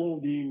should follow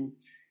the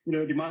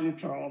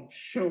mantra of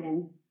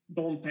show,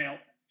 don't tell.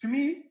 To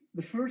me,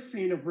 the first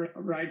scene of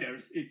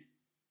Riders is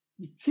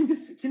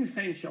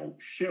quintessential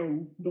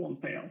show,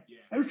 don't tell.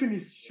 Yeah. Everything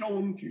is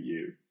shown to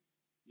you.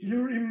 Yeah.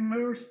 You're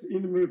immersed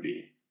in the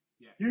movie.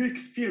 Yeah. You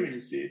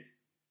experience it.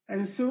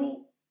 And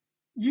so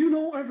you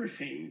know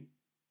everything.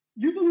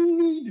 You don't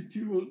need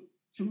to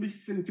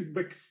listen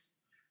to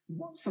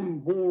some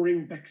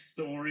boring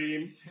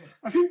backstory. Yeah.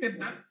 I think that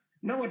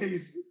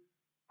nowadays,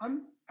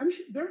 I'm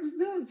sure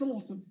there's a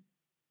lot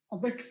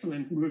of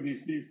excellent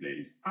movies these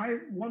days. I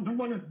want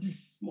one of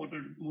these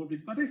modern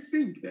movies, but I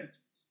think that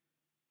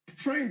the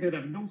trend that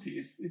I've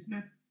noticed is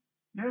that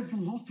there's a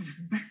lot of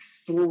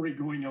backstory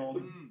going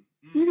on.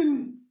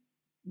 Even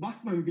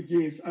Batman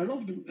Begins, I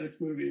love that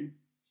movie,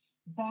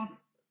 but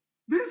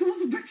there's a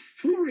lot of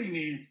backstory in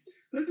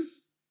it.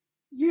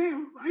 I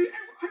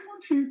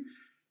want to.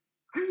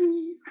 I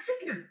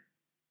think that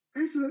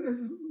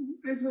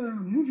as a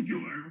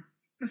moviegoer,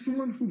 as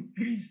someone who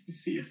pays to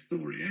see a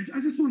story,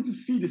 I just want to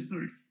see the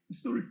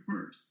story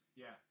first.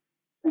 Yeah.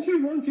 If I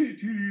want to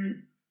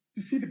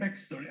see the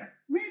backstory,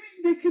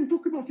 maybe they can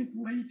talk about it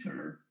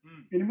later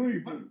in a movie,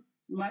 but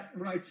like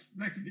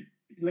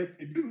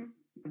they do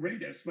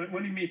Raiders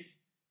when he meets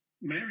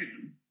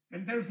Marion,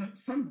 and there's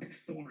some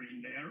backstory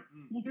in there.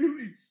 Although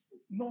it's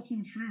not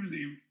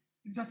intrusive,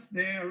 it's just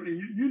there.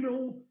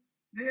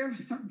 They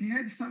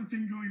had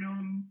something going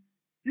on.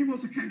 He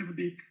was a kind of a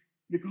dick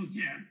because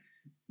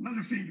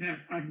another thing that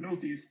I've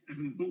noticed as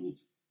an adult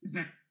is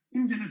that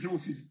Indiana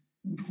Jones is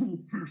no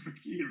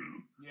perfect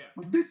hero. Yeah.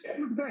 But that's for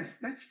the best.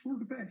 That's for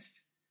the best.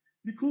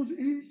 Because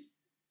he's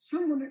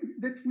someone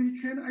that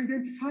we can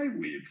identify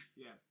with.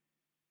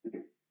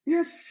 Yeah. He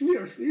has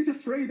fears. He's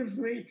afraid of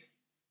snakes,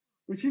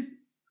 which is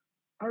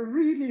a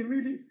really,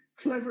 really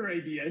clever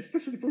idea,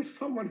 especially for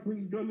someone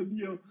who's going to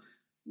deal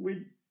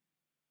with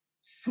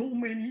so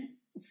many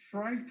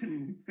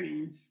frightening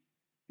things.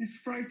 He's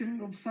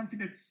frightened of something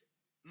that's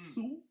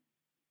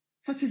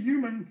such a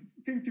human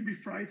thing to be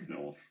frightened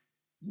of.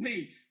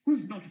 Snakes.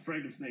 Who's not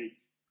afraid of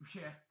snakes?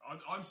 Yeah,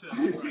 I'm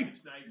certainly afraid of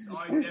snakes.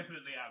 I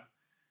definitely am.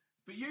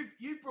 But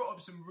you've brought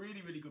up some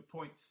really, really good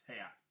points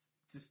here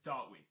to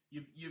start with.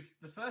 You've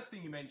the first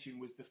thing you mentioned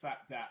was the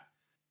fact that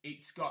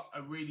it's got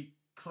a really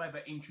clever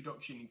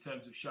introduction in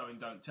terms of show and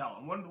don't tell.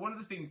 And one of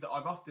the things that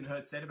I've often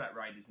heard said about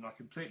Raiders, and I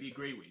completely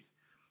agree with,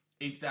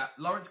 is that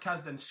Lawrence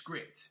Kasdan's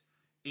script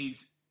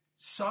is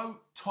so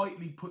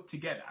tightly put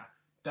together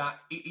that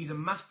it is a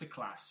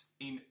masterclass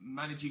in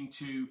managing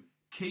to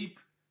keep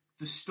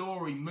the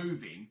story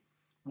moving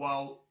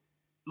while,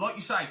 like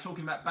you say,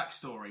 talking about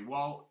backstory,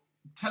 while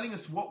telling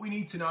us what we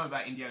need to know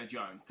about Indiana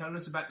Jones, telling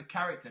us about the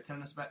character,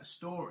 telling us about the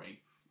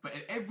story. But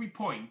at every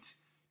point,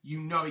 you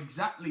know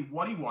exactly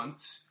what he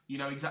wants, you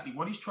know exactly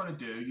what he's trying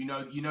to do, you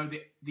know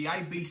the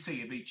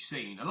ABC of each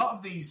scene. A lot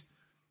of these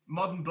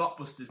modern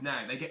blockbusters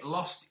now, they get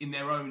lost in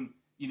their own,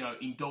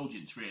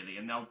 indulgence, really,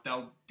 and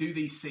they'll do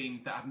these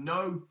scenes that have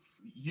no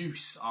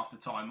use half the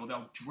time, or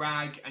they'll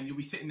drag, and you'll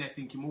be sitting there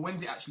thinking, well,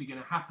 when's it actually going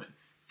to happen?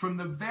 From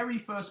the very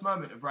first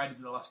moment of Raiders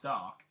of the Lost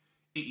Ark,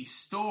 it is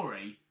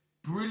story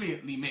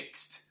brilliantly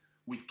mixed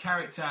with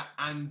character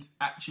and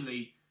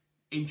actually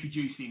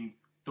introducing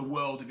the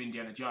world of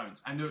Indiana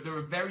Jones. And there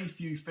are very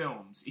few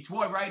films. It's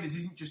why Raiders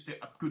isn't just a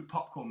good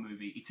popcorn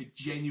movie. It's a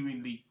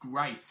genuinely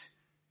great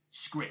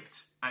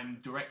script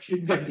and direction.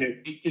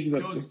 Exactly.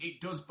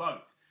 It does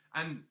both.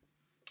 And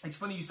it's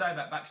funny you say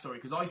about backstory,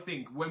 because I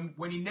think when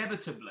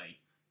inevitably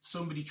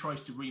somebody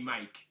tries to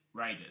remake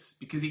Raiders,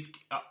 because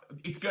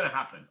it's going to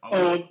happen.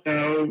 No!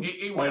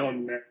 It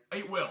will.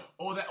 It will.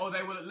 Or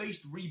they will at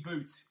least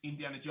reboot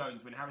Indiana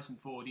Jones when Harrison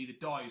Ford either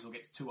dies or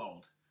gets too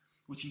old,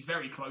 which he's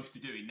very close to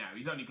doing now.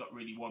 He's only got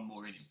really one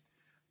more in him.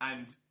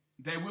 And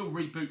they will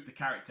reboot the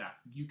character.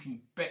 You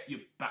can bet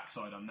your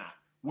backside on that.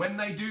 When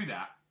they do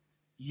that,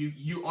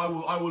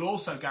 I will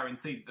also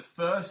guarantee that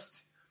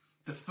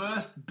the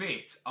first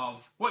bit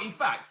of... Well, in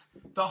fact,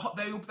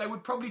 they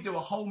would probably do a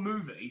whole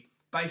movie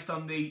based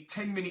on the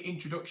 10-minute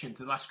introduction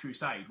to The Last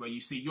Crusade, where you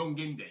see young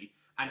Indy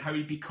and how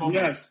he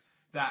becomes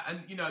that.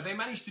 And, they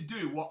managed to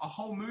do what a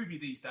whole movie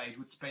these days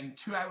would spend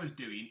 2 hours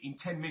doing in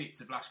 10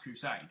 minutes of Last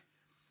Crusade.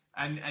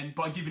 And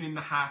by giving him the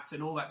hat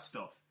and all that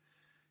stuff.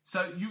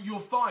 So you'll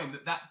find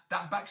that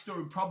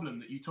backstory problem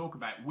that you talk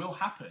about will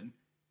happen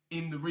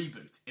in the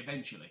reboot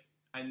eventually.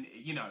 And,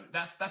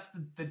 that's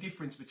the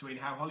difference between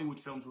how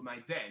Hollywood films were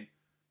made then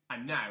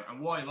and now,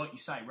 and why, like you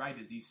say,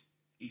 Raiders is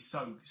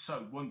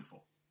so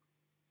wonderful.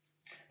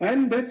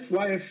 And that's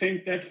why I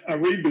think that a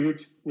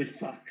reboot would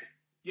suck.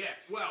 Yeah,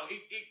 well,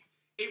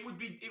 it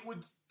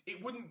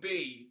wouldn't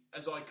be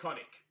as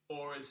iconic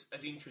or as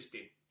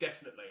interesting.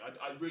 Definitely,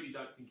 I really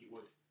don't think it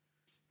would.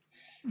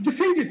 The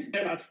thing is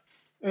that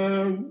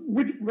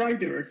with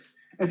Raiders,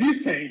 as you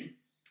say,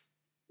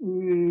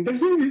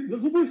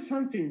 there's always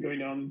something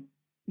going on.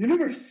 You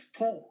never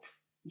stop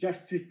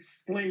just to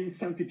explain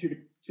something to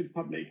the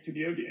public, to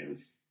the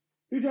audience.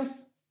 You just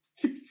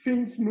keep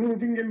things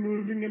moving and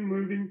moving and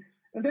moving,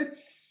 and that's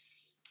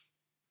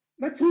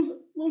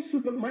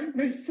also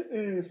my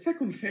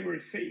second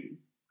favorite thing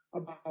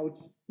about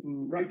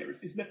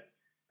writers is that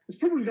it's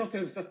probably not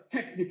as a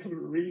technical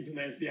reason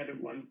as the other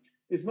one.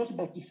 It's not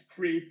about the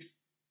script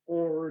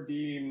or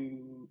the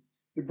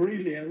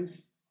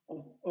brilliance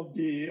of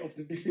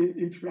this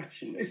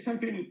interaction. It's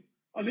something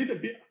a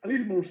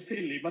little more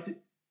silly, but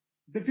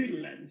the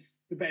villains,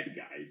 the bad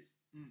guys,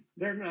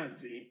 they're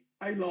Nazi.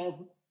 I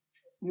love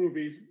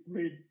movies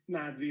with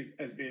Nazis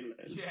as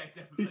villains. Yeah,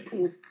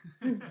 definitely.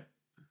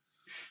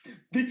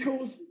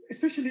 Because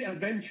especially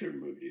adventure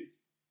movies,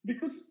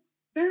 because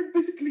they're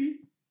basically,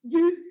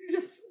 you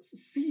just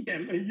see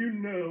them and you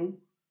know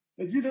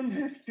that you don't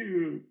have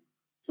to,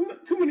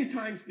 too many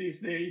times these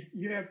days,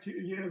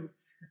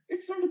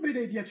 it's not a bad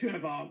idea to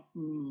have a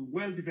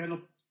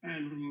well-developed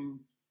and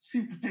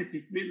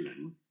sympathetic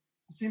villain,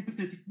 a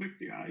sympathetic bad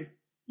guy.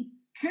 It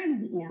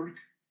can work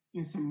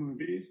in some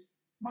movies,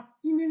 but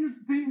in an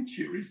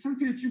adventure, it's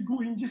something that you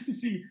go in just to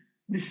see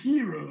the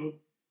hero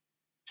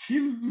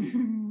kill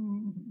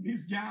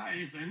these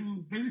guys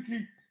and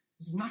basically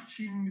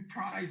snatching the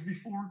prize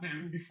before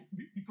them,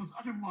 because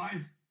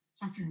otherwise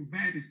something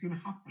bad is going to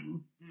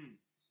happen.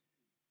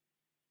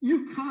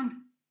 You can't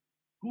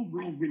go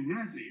wrong with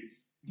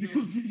Nazis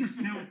because you just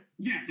know,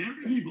 yeah,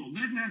 they're evil,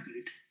 they're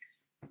Nazis.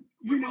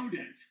 You know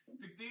that.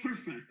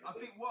 Perfect. I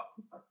think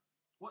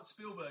what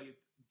Spielberg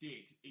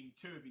did in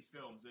two of his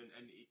films,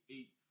 and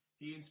he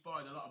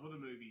inspired a lot of other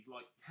movies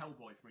like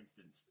Hellboy, for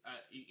instance,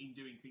 in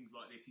doing things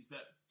like this, is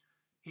that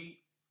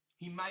he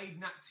made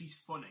Nazis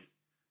funny,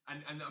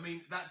 and I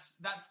mean that's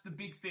the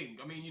big thing.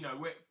 I mean, you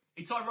know,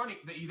 it's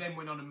ironic that he then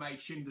went on and made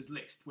Schindler's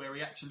List, where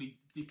he actually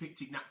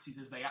depicted Nazis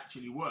as they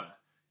actually were.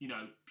 You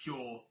know,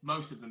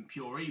 most of them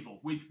pure evil.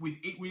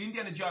 With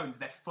Indiana Jones,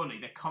 they're funny,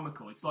 they're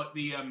comical. It's like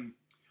the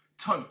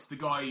Tote, the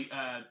guy,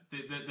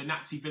 the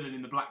Nazi villain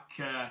in the black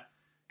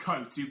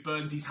coat who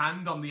burns his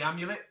hand on the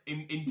amulet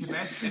in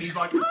Tibet, and he's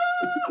like, ah!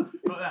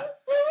 Like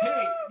that.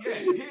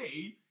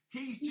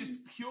 He's just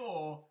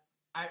pure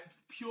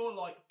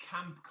like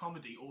camp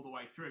comedy all the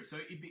way through. So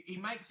he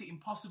makes it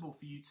impossible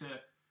for you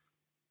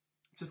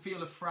to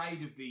feel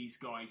afraid of these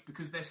guys,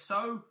 because they're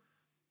so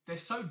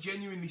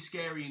genuinely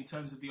scary in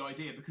terms of the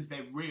idea, because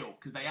they're real,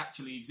 because they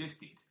actually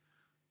existed,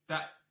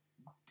 that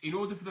in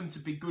order for them to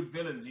be good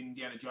villains in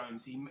Indiana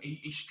Jones,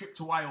 he stripped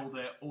away all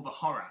the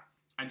horror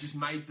and just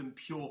made them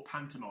pure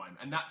pantomime.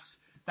 And that's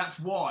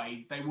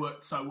why they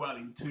worked so well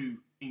in two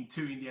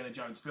Indiana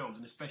Jones films,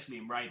 and especially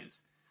in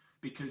Raiders,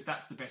 because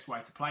that's the best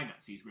way to play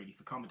Nazis, really,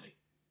 for comedy,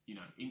 you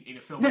know, in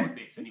a film like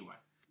this anyway.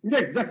 Yeah,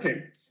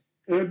 exactly.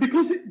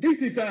 Because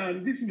this is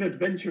an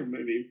adventure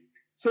movie.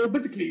 So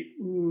basically,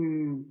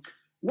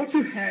 what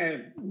you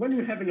have when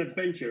you have an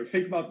adventure,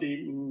 think about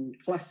the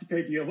classic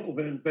idea of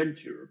an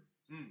adventure.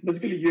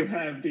 Basically, you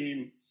have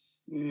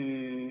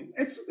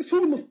it's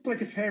almost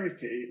like a fairy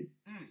tale.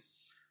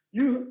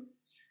 You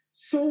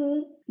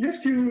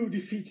have to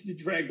defeat the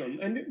dragon,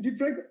 and the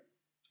dragon.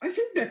 I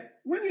think that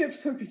when you have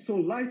something so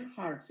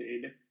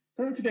light-hearted,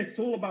 something that's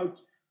all about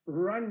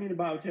running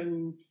about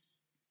and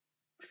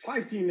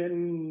fighting,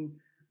 and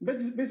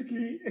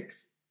basically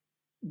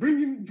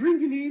bringing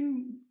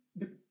in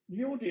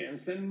the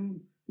audience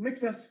and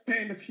making us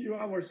spend a few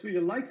hours with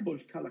a likable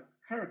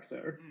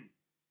character,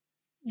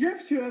 you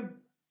have to have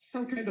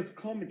some kind of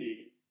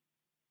comedy.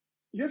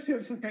 You have to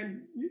have some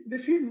kind. The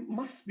film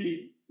must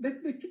be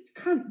that it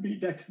can't be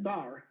that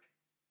dark.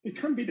 It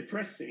can't be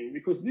depressing,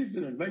 because this is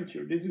an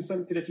adventure. This is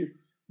something that you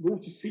go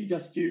to see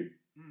just to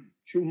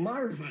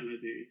marvel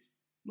at it,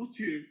 not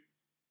to.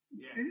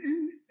 Yeah.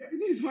 And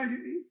this is why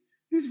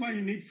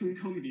you need some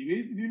comedy.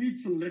 You need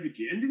some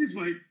levity, and this is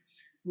why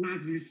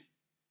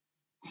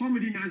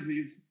comedy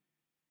Nazis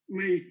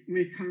may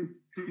come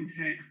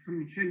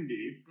in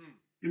handy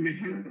and may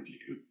help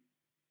you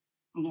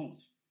a lot.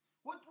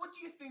 What do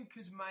you think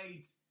has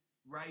made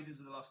Raiders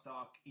of the Lost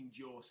Ark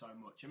endure so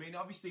much? I mean,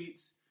 obviously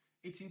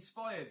it's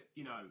inspired,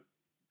 you know,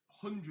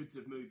 hundreds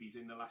of movies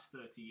in the last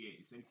 30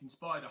 years, and it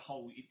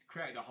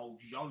created a whole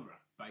genre,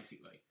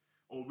 basically,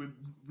 or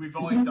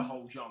revived a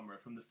whole genre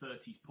from the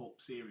 30s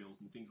pulp serials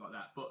and things like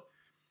that. But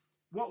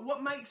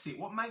what makes it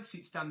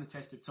stand the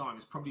test of time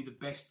is probably the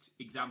best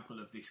example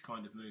of this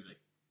kind of movie.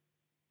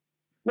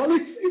 Well,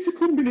 it's a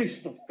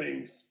combination of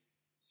things.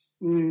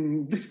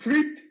 The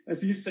script,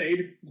 as you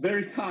said, is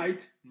very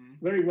tight,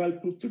 very well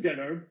put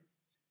together.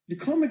 The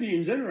comedy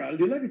in general,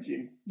 the levity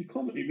in the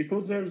comedy,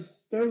 because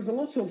there's a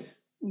lot of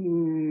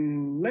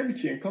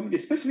levity and comedy,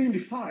 especially in the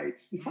fight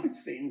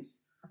scenes.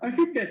 I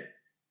think that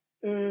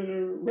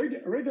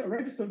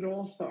Raiders of the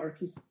Lost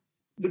Ark is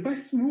the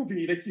best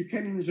movie that you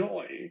can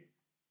enjoy,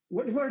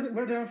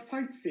 where there are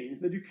fight scenes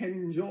that you can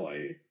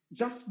enjoy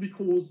just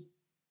because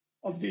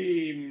of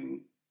the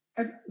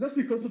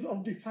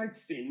fight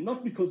scene,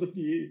 not because of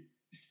the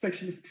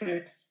special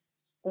effects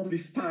or the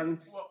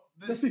stunts. Well,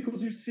 just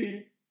because you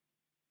see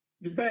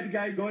the bad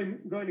guy going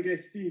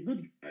against the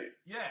good guy.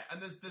 Yeah,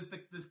 and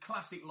there's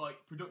classic like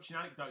production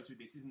anecdotes with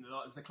this, isn't there?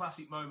 Like, there's a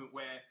classic moment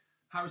where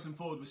Harrison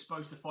Ford was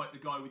supposed to fight the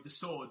guy with the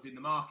swords in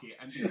the market,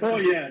 and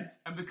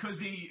because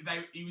he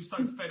was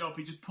so fed up,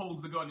 he just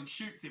pulls the gun and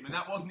shoots him, and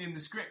that wasn't in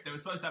the script. They were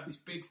supposed to have this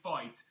big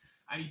fight,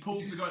 and he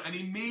pulls the gun, and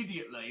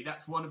immediately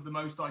that's one of the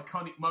most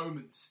iconic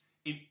moments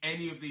in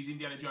any of these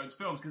Indiana Jones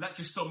films, because that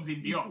just sums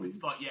Indy up.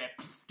 It's like,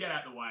 get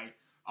out of the way.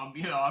 I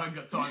haven't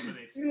got time for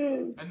this.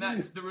 And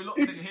that's the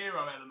reluctant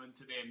hero element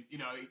of him.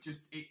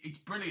 It's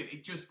brilliant.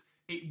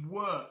 It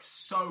works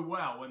so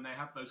well when they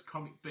have those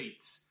comic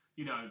beats.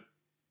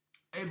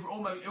 Every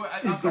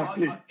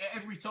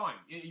time.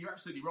 You're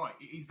absolutely right.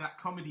 It is that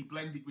comedy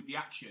blended with the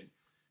action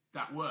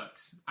that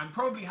works. And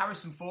probably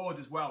Harrison Ford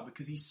as well,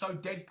 because he's so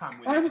deadpan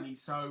with it, and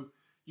he's so,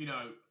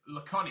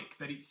 laconic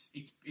that it's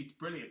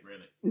brilliant,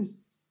 really.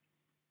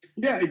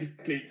 Yeah,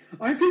 exactly.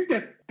 I think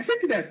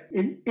that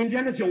in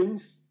Indiana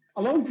Jones,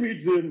 along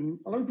with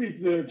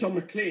John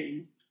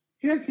McClane,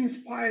 he has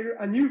inspired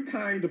a new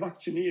kind of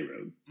action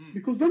hero.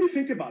 Because when you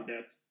think about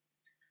that,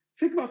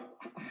 think about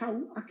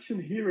how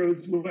action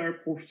heroes were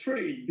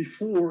portrayed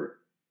before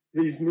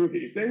these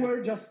movies. They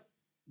were just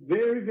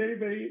very, very,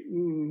 very,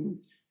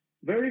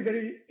 very,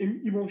 very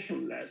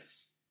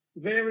emotionless,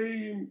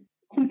 very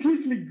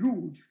completely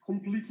good,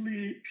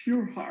 completely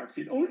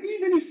pure-hearted. Or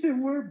even if they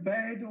were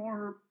bad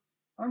or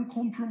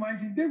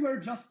uncompromising, they were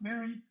just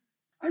very,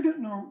 I don't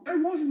know,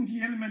 there wasn't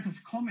the element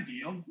of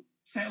comedy, of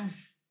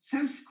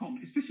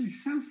self-comedy, especially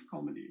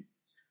self-comedy.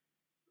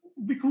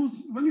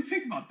 Because when you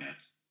think about that,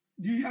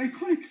 the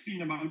iconic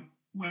scene about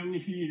when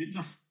he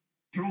just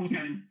throws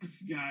in this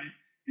guy,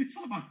 it's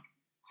all about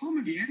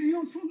comedy, and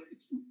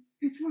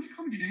it's much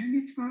comedy, and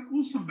it's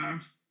also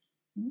about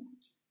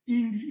what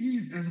Indy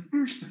is as a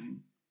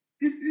person.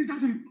 He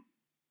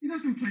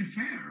doesn't play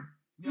fair.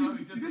 No,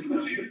 he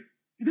doesn't.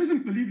 He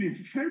doesn't believe in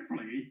fair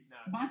play,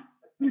 but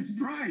he's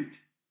right,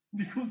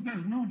 because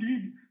there's no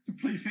need to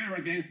play fair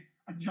against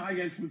a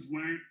giant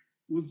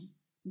who's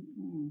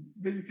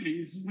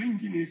basically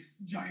swinging his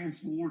giant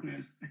sword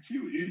as a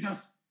cue. You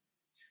just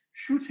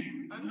shoot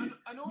him.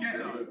 And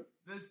also,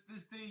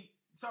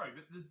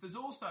 there's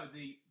also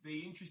the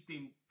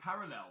interesting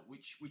parallel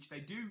which they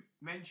do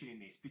mention in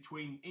this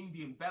between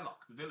Indy and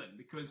Belloc, the villain,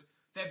 because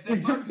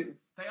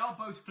they are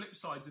both flip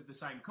sides of the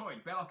same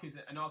coin. Belloc is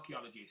an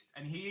archaeologist,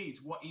 and he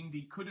is what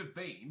Indy could have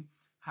been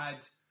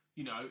had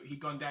he'd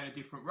gone down a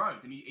different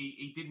road, and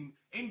he didn't.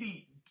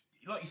 Indy,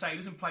 like you say, he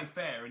doesn't play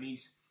fair, and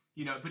he's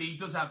but he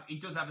does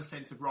have a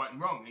sense of right and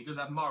wrong, and he does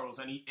have morals,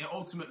 and he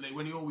ultimately,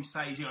 when he always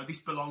says this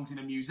belongs in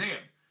a museum,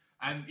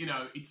 and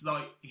it's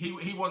like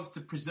he wants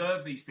to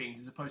preserve these things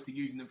as opposed to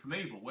using them from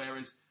evil,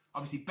 whereas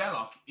obviously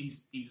Belloc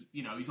is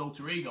his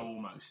alter ego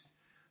almost.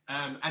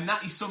 And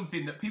that is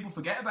something that people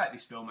forget about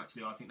this film,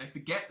 actually. I think they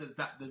forget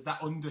that there's that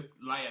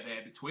underlayer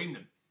there between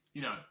them,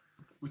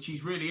 which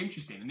is really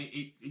interesting, and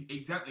it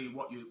exactly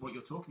what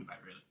you're talking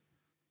about, really.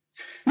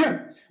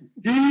 Yeah,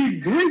 the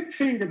great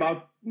thing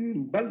about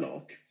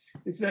Belloc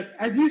is that,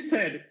 as you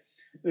said,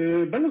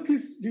 Belloc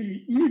is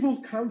the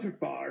evil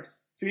counterpart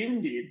to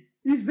Indy.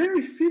 He's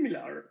very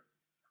similar.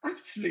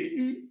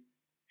 Actually,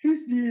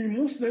 he's the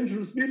most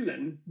dangerous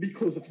villain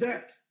because of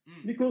that.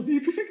 Because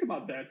if you think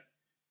about that,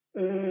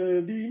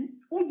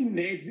 all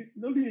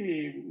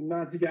the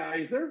Nazi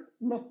guys, they're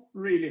not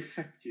really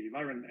effective,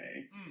 aren't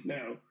they?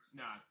 No.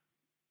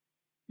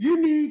 You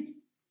need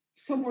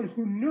someone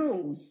who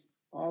knows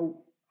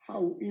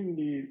how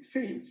Indy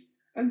thinks,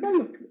 and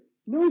Belloc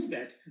knows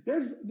that.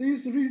 There's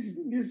this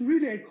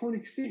really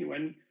iconic scene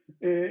when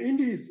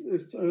Indy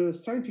is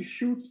trying to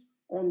shoot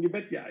on the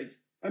bad guys,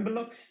 and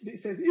Belloc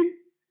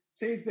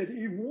says that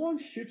he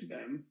won't shoot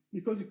them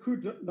because it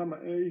could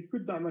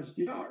damage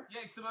the art.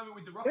 Yeah, it's the moment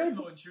with the rocket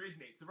launcher,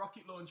 isn't it? It's the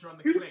rocket launcher on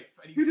the cliff,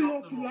 and he's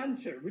got them all.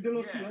 With the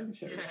rocket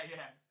launcher.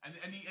 Yeah.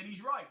 And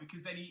he's right,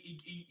 because then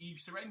he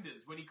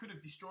surrenders. When he could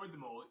have destroyed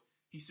them all,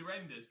 he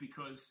surrenders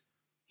because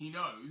he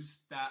knows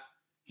that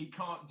he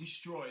can't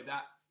destroy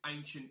that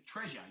ancient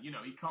treasure. He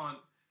can't,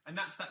 and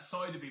that's that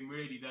side of him,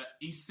 really, that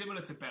he's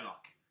similar to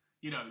Belloc.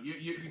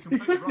 You're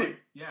completely right.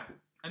 Yeah.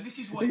 And this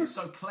is why it's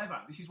so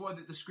clever. This is why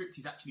the script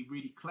is actually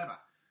really clever,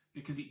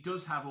 because it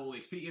does have all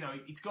this.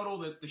 It's got all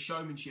the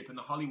showmanship and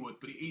the Hollywood,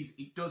 but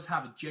it does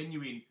have a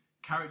genuine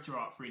character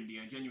arc for Indy,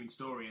 a genuine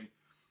story,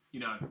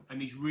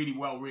 and these really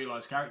well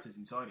realised characters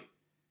inside it.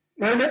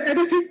 And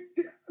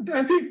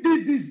I think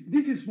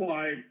this is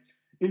why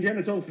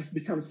Indiana Jones has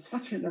become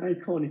such an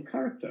iconic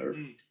character.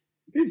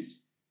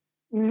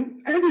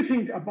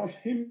 Everything about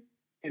him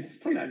is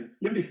stylized.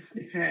 You have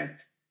the hat.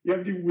 You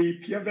have the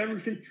whip, you have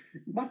everything,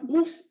 but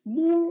it's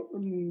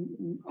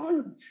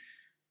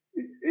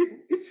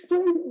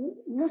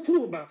not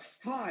all about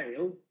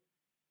style.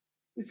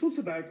 It's also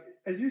about,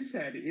 as you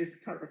said, his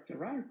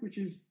character arc, which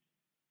is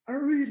a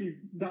really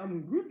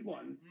damn good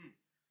one.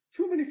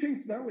 Too many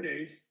things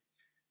nowadays,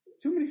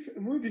 too many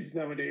movies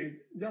nowadays,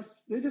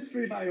 they just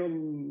rely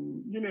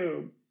on,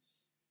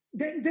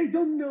 they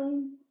don't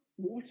know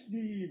what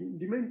the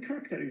main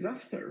character is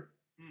after.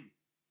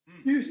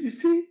 You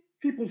see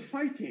people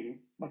fighting,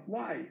 but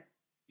why?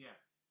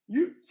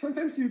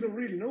 sometimes you don't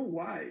really know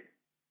why.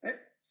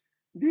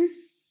 This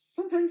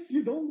sometimes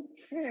you don't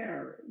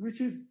care, which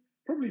is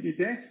probably the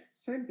death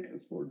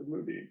sentence for the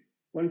movie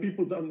when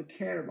people don't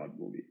care about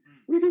the movie.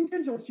 With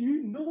Intelligence,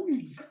 you know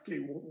exactly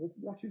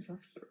what is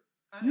after.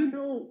 You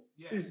know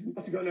he's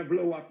not going to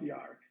blow up the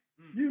Ark.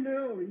 You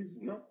know he's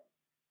not.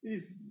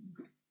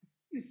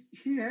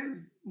 He has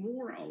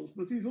morals,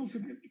 but he's also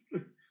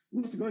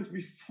not going to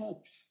be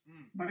stopped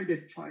by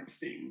that fight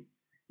thing.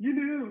 You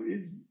know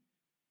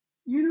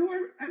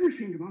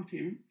everything about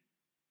him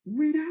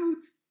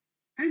without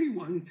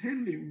anyone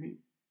telling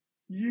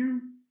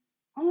you,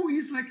 oh,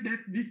 he's like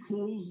that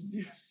because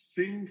this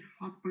thing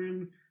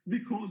happened,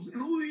 because,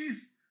 oh,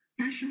 he's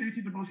passionate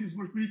about his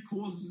work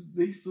because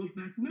they thought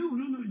that. No,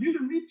 you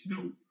don't need to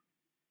know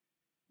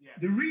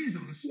the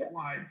reasons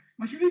why,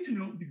 but you need to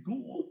know the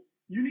goal.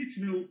 You need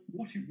to know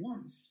what he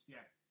wants.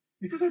 Yeah.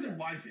 Because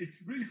otherwise,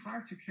 it's really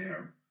hard to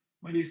care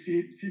when you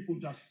see people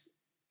just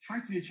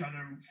fighting each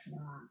other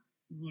for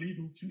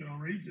little to no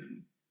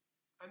reason.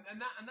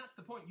 And that's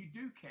the point. You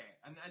do care,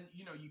 and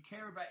you know, you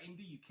care about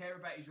Indy. You care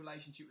about his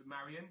relationship with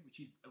Marion, which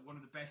is one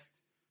of the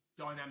best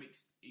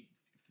dynamics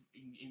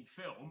in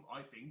film,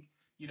 I think.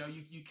 You know,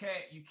 you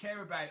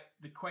care about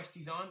the quest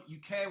he's on. You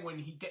care when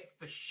he gets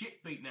the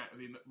shit beaten out of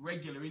him at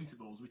regular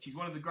intervals, which is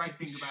one of the great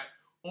things about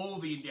all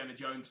the Indiana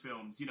Jones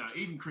films. You know,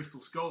 even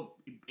Crystal Skull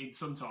in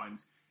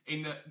sometimes.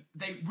 In that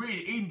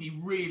Indy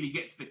really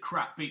gets the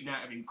crap beaten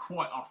out of him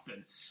quite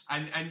often,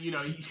 and you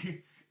know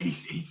he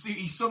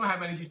somehow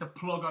manages to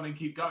plug on and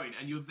keep going,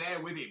 and you're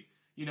there with him.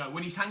 You know,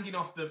 when he's hanging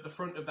off the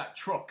front of that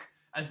truck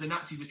as the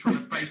Nazis are trying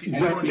to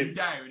basically run him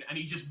down, and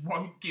he just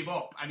won't give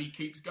up, and he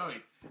keeps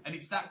going, and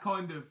it's that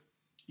kind of,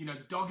 you know,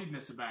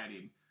 doggedness about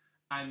him,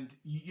 and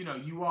you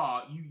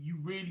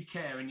really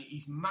care, and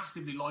he's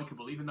massively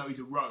likable, even though he's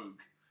a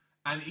rogue,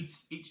 and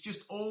it's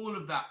just all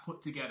of that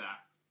put together,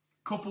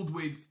 coupled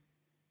with,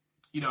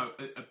 you know,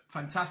 a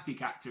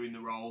fantastic actor in the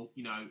role,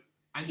 you know,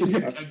 and just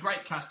a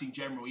great cast in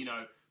general, you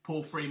know,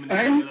 Paul Freeman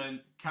as Dylan,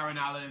 Karen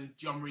Allen,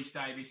 John Rhys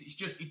Davies. It's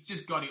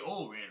just got it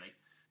all, really.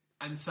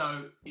 And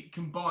so it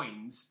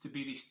combines to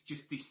be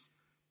this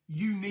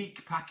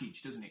unique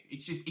package, doesn't it?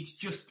 It's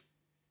just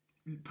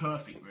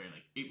perfect,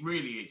 really. It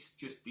really is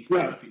just this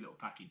perfect little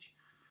package.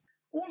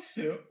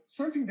 Also,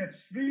 something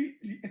that's really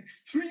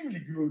extremely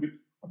good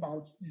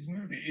about this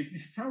movie is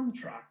the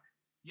soundtrack.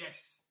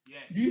 Yes.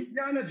 The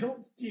Indiana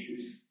Jones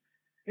themes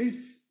is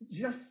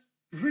just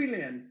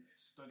brilliant.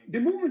 Stunning. The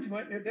moment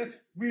that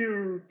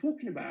we're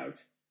talking about,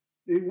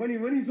 when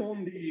he's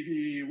on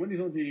the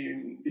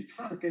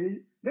tank,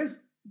 and there's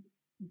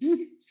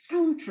the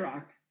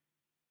soundtrack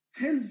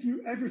tells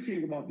you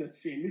everything about that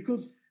scene,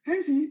 because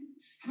as he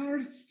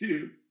starts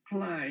to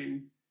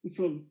climb, it's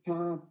all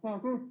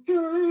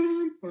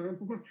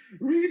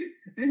really,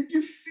 and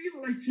you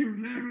feel like you're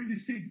literally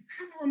saying,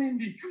 "Come on,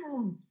 Indy, come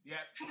on,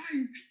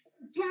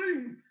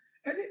 climb,"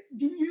 and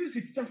the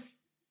music just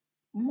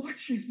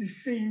matches the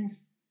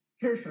scenes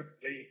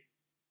perfectly.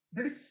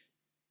 The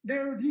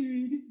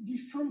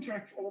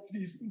soundtrack of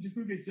this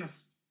movie is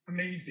just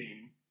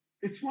amazing.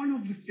 It's one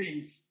of the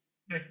things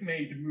that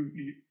made the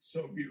movie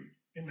so good,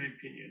 in my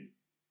opinion.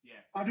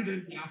 Yeah. Other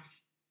than the act,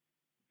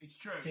 it's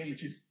true,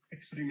 which is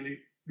extremely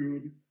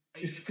good.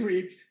 The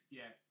script,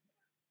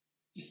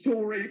 the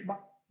story,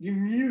 but the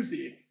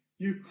music,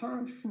 you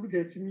can't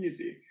forget the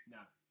music. No,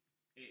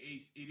 it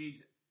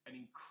is an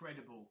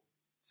incredible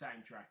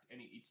soundtrack,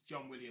 and it's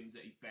John Williams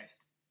at his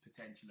best,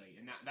 potentially,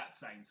 and that's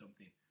saying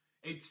something.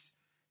 It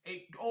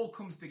all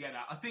comes together.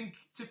 I think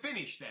to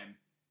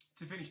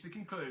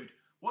conclude,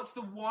 what's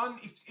the one,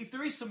 if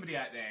there is somebody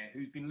out there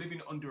who's been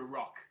living under a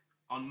rock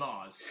on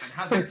Mars and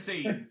hasn't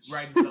seen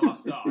Raiders of the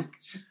Lost Ark,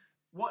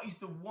 what is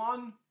the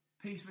one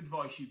piece of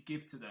advice you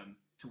give to them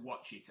to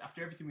watch it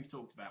after everything we've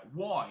talked about?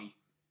 Why,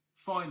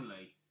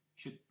 finally,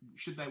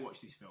 should they watch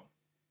this film?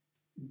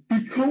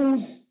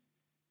 Because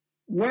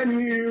when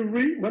you're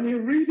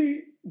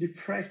really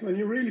depressed, when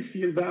you really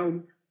feel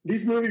down,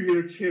 this movie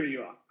will cheer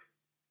you up.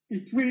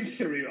 It will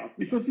cheer you up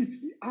because it's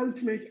the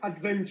ultimate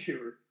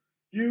adventure.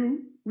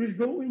 You will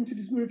go into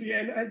this movie,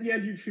 and at the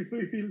end you feel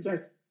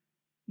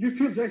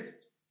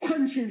just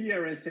punch in the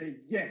air and say,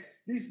 yes,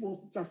 this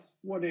was just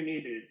what I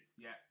needed.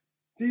 Yeah.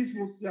 This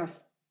was just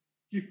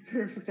the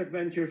perfect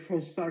adventure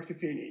from start to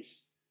finish.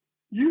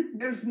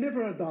 There's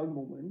never a dull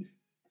moment.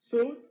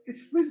 So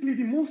it's basically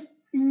the most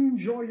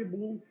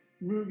enjoyable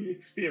movie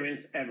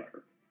experience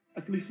ever,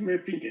 at least in my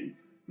opinion.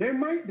 There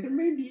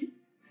may be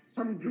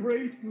some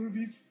great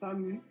movies,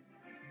 some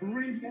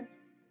brilliant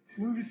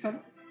movies,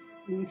 some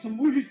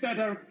movies that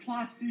are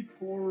classic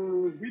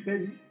or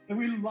they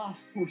will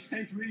last for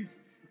centuries.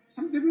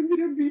 There will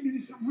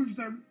be some movies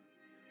that are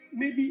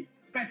maybe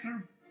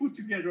better put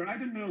together. I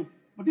don't know,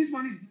 but this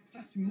one is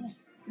just the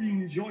most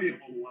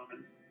enjoyable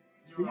one.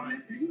 You're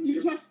right.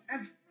 You just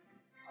have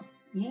a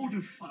lot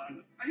of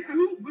fun.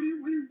 When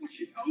you watch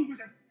it, I always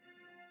have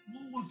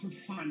loads of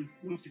fun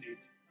watching it.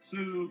 So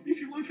if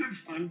you want to have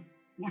fun,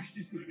 watch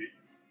this movie.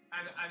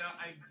 And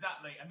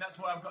exactly, and that's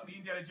why I've got the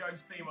Indiana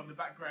Jones theme on the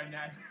background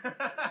now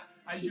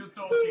as you're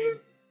talking.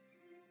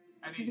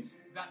 And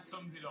that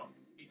sums it up.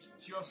 It's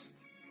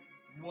just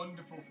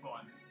wonderful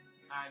fun,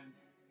 and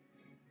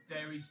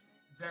there is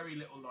very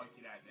little like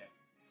it out there.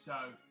 So,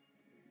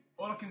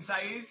 all I can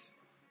say is,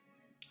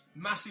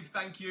 massive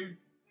thank you,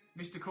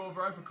 Mr.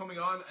 Corvero, for coming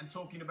on and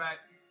talking about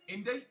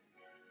Indy.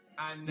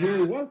 And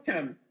you're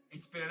welcome.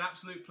 It's been an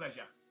absolute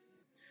pleasure.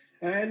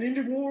 And in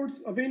the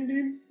words of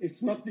Indy,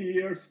 it's not the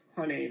years,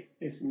 honey,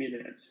 it's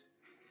millions.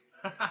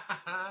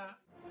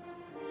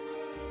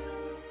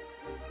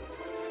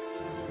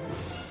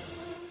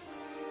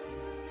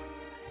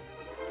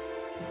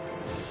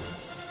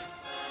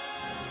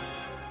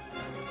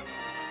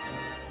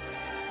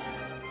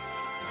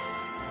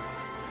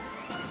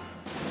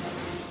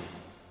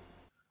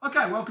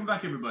 Okay, welcome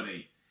back,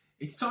 everybody.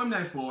 It's time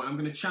now for, and I'm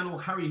going to channel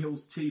Harry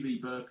Hill's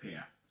TV burp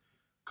here.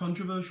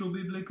 Controversial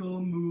biblical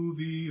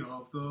movie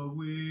of the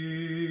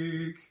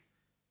week.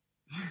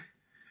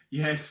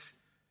 Yes,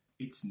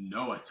 it's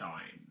Noah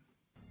time.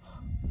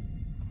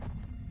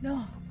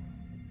 No.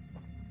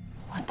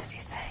 What did he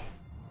say?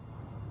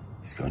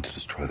 He's going to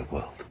destroy the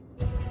world.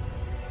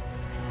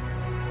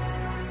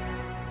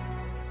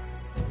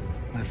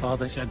 My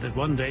father said that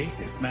one day,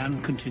 if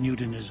man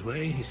continued in his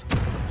ways,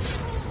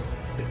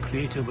 the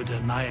Creator would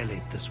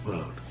annihilate this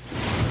world.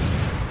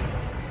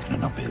 Can it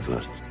not be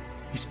averted?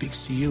 He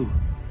speaks to you.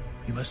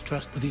 You must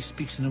trust that he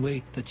speaks in a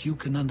way that you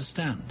can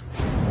understand.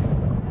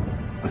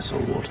 I saw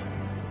water.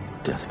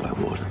 Death by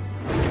water.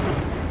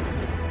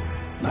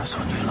 And I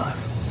saw new life.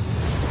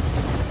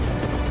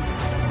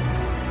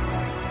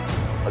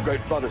 A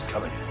great flood is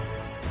coming.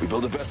 We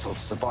build a vessel to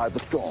survive the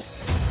storm.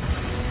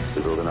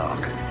 We build an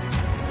ark.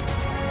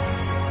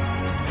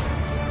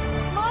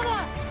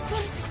 Mama!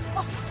 What is it?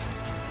 Oh,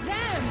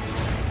 them!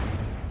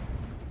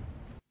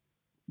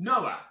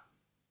 Noah,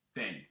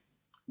 then,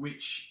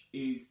 which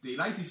is the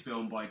latest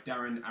film by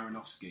Darren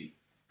Aronofsky,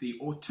 the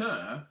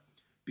auteur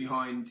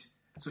behind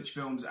such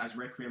films as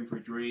Requiem for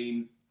a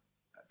Dream,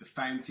 The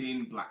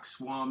Fountain, Black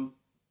Swan,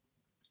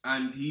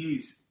 and he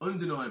is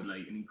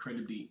undeniably an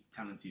incredibly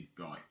talented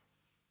guy.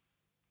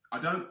 I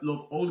don't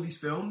love all of his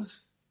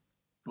films,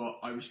 but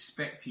I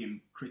respect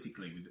him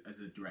critically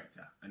as a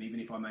director, and even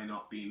if I may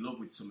not be in love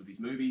with some of his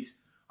movies,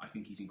 I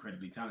think he's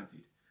incredibly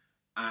talented.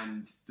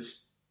 And the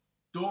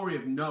story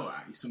of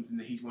Noah is something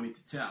that he's wanted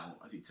to tell,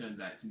 as it turns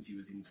out, since he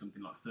was in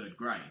something like 3rd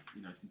grade,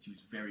 since he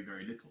was very,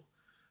 very little.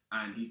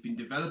 And he's been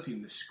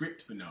developing the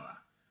script for Noah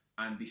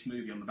and this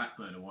movie on the back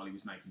burner while he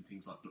was making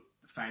things like The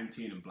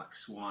Fountain and Black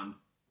Swan,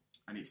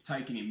 and it's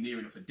taken him near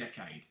enough a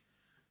decade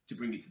to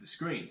bring it to the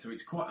screen. So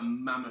it's quite a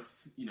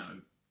mammoth,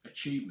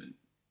 achievement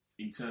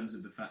in terms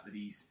of the fact that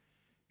he's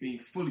being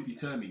fully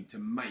determined to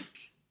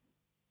make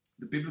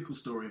the biblical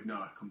story of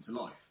Noah come to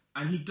life.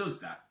 And he does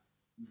that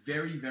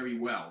very, very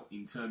well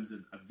in terms of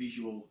a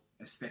visual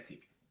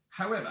aesthetic.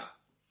 However,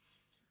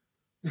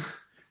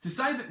 to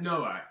say that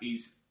Noah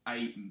is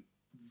a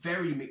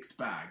very mixed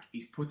bag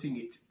is putting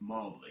it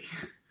mildly,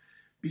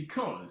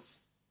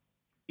 because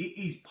it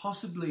is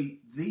possibly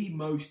the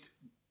most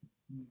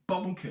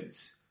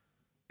bonkers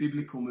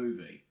biblical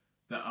movie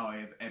that I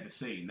have ever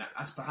seen, that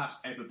has perhaps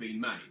ever been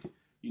made.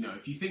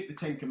 If you think the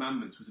Ten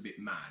Commandments was a bit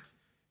mad,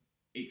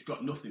 it's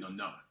got nothing on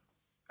Noah.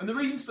 And the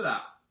reasons for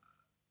that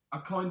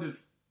are kind of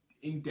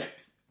in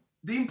depth.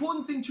 The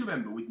important thing to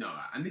remember with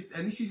Noah, and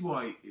this is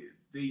why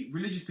the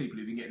religious people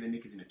who've been getting their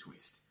knickers in a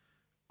twist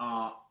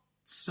are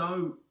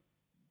so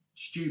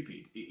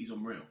stupid, it is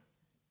unreal.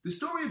 The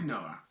story of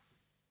Noah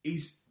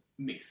is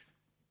myth.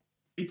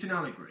 It's an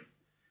allegory.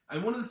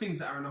 And one of the things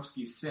that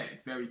Aronofsky has said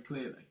very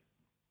clearly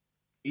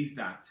is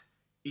that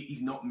it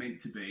is not meant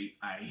to be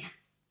a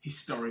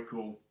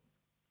historical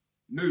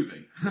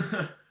movie.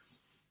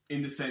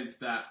 In the sense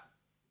that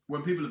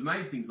when people have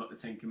made things like the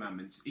Ten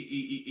Commandments, it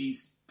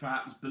is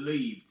perhaps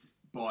believed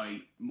by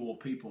more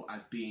people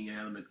as being an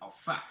element of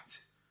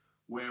fact.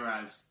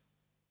 Whereas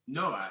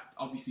Noah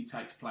obviously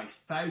takes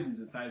place thousands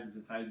and thousands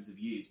and thousands of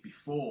years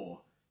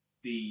before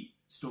the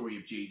story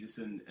of Jesus,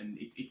 and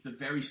it's the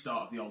very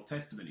start of the Old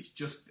Testament. It's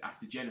just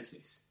after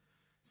Genesis.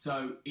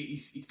 So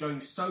it's going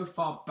so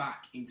far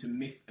back into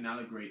myth and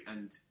allegory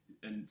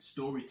and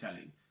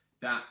storytelling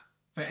that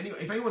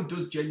if anyone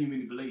does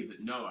genuinely believe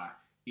that Noah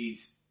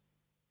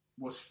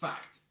was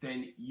fact,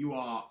 then you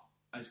are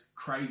as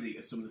crazy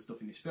as some of the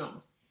stuff in this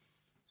film.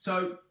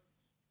 So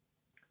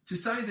to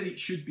say that it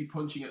should be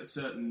punching at a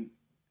certain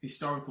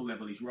historical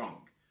level is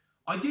wrong.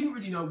 I didn't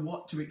really know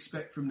what to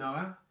expect from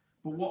Noah,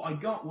 but what I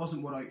got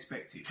wasn't what I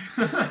expected.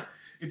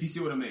 If you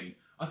see what I mean.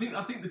 I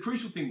think the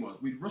crucial thing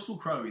was, with Russell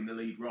Crowe in the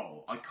lead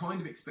role, I kind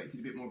of expected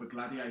a bit more of a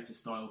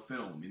Gladiator-style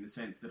film, in the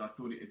sense that I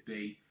thought it would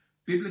be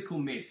biblical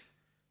myth,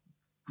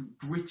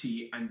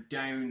 gritty and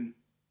down,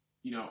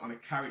 on a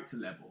character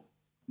level,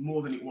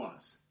 more than it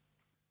was.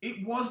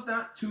 It was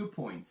that to a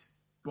point,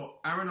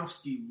 but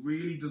Aronofsky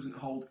really doesn't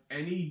hold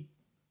any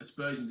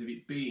aspersions of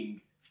it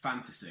being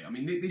fantasy. I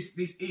mean, this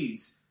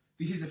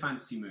is a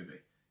fantasy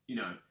movie.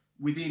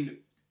 Within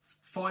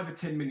 5 or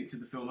 10 minutes of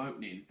the film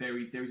opening, there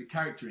is a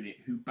character in it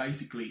who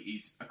basically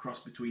is a cross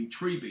between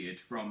Treebeard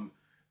from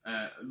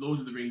Lord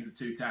of the Rings: The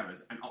Two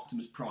Towers, and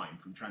Optimus Prime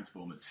from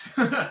Transformers.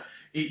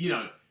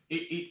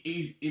 It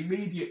is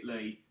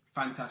immediately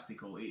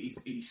fantastical. It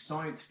is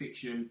science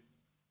fiction.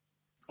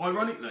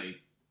 Ironically,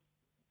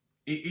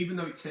 even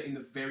though it's set in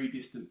the very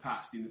distant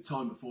past, in the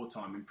time before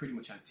time, in pretty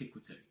much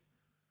antiquity,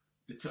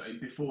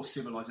 before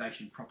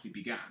civilization properly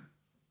began,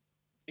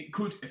 it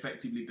could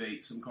effectively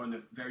be some kind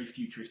of very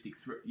futuristic,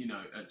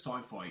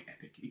 sci-fi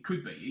epic. It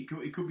could be.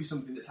 It could be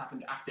something that's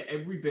happened after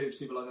every bit of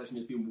civilization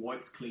has been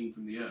wiped clean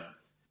from the earth.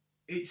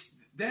 It's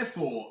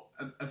therefore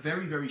a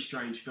very, very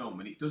strange film,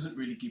 and it doesn't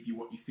really give you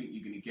what you think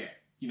you're going to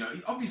get.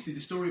 Obviously the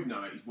story of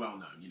Noah is well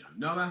known.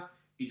 Noah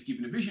is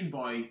given a vision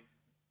by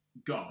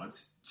God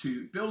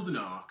to build an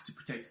ark to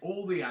protect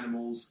all the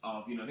animals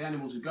the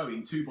animals who go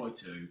in 2 by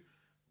 2.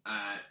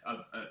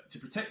 To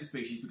protect the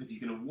species, because he's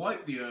going to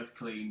wipe the earth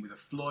clean with a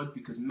flood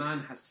because man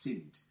has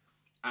sinned.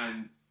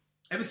 And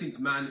ever since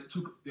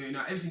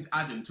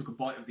Adam took a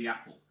bite of the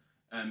apple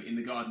in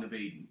the Garden of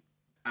Eden,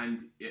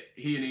 and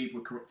he and Eve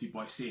were corrupted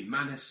by sin,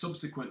 man has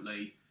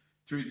subsequently,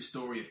 through the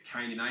story of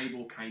Cain and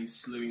Abel, Cain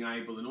slewing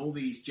Abel, and all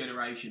these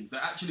generations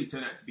that actually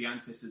turn out to be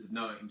ancestors of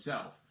Noah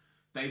himself,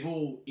 they've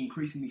all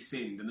increasingly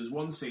sinned. And there's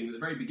one scene at the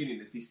very beginning,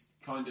 there's this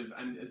kind of,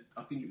 and as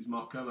I think it was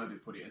Mark Kermode who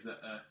put it,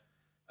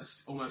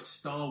 as almost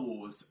Star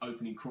Wars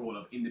opening crawl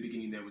of in the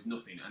beginning there was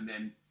nothing, and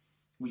then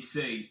we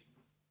see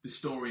the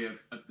story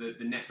of the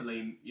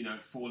Nephilim,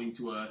 falling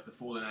to earth, the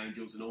fallen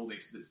angels, and all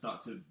this that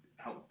start to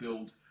help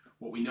build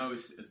what we know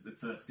as the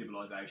first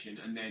civilization,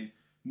 and then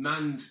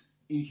man's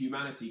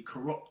inhumanity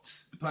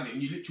corrupts the planet,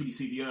 and you literally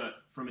see the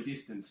earth from a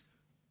distance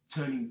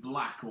turning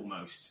black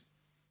almost,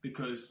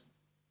 because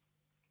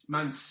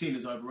man's sin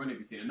has overrun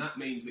everything, and that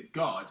means that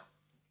God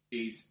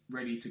is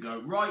ready to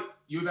go, right,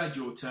 you've had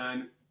your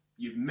turn,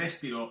 you've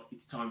messed it up,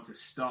 it's time to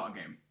start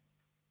again.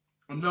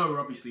 And Noah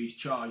obviously is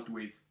charged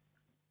with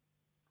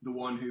the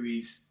one who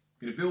is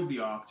going to build the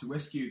ark to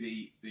rescue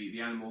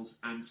the animals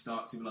and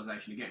start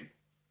civilization again.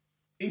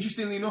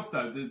 Interestingly enough,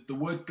 though, the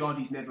word God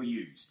is never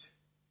used.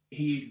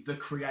 He is the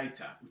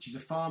creator, which is a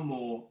far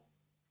more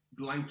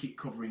blanket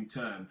covering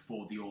term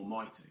for the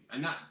Almighty.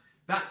 And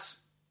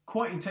that's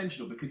quite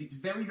intentional, because it's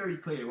very, very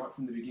clear right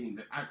from the beginning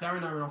that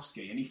Darren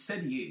Aronofsky, and he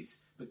said he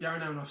is, but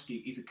Darren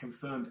Aronofsky is a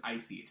confirmed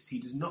atheist. He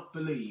does not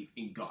believe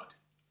in God.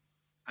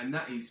 And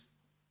that is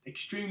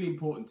extremely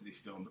important to this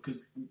film,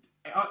 because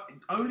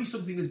only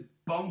something as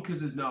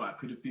bonkers as Noah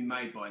could have been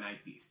made by an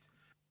atheist.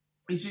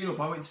 Interestingly enough,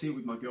 I went to see it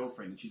with my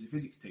girlfriend, and she's a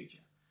physics teacher.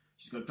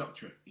 She's got a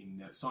doctorate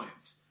in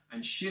science.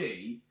 And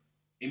she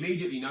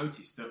immediately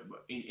noticed that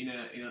in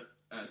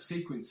a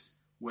sequence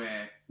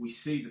where we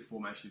see the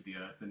formation of the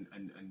earth and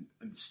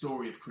the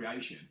story of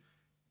creation,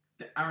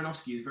 that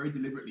Aronofsky is very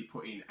deliberately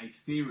put in a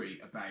theory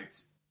about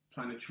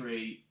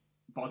planetary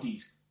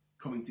bodies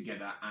coming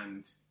together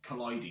and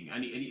colliding.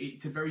 And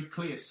it's a very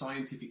clear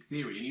scientific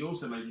theory. And he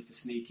also manages to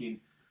sneak in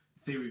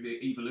the theory of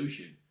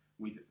evolution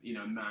with,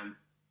 man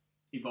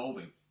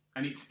evolving.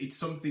 And it's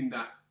something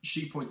that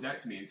she pointed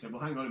out to me and said,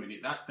 well, hang on a minute,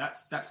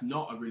 that's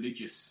not a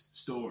religious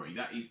story.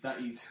 That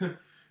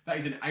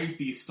is an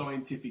atheist,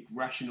 scientific,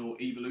 rational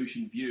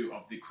evolution view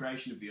of the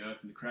creation of the earth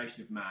and the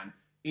creation of man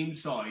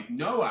inside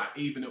Noah,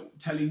 even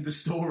telling the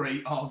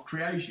story of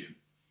creation.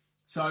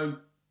 So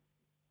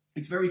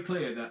it's very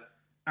clear that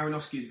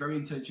Aronofsky is very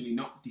intentionally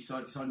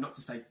decided not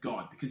to say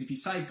God, because if you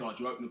say God,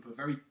 you open up a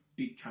very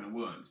big can of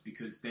worms,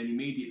 because then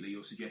immediately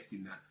you're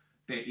suggesting that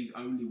there is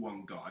only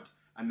one God,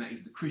 and that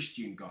is the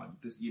Christian God.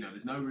 There's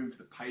no room for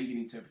the pagan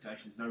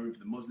interpretation, there's no room for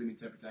the Muslim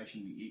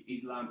interpretation,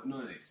 Islam,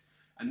 none of this.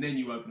 And then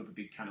you open up a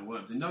big can of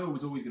worms. And Noah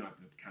was always going to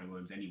open up a can of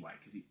worms anyway,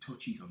 because it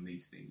touches on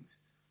these things,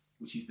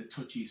 which is the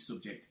touchiest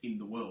subject in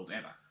the world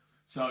ever.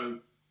 So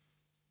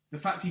the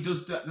fact he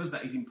does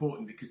that is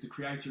important, because the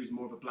creator is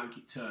more of a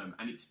blanket term,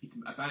 and it's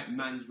about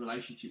man's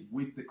relationship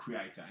with the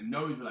creator and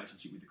Noah's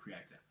relationship with the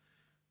creator.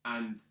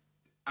 And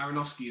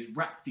Aronofsky has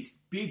wrapped this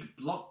big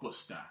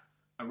blockbuster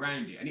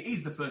around it, and it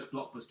is the first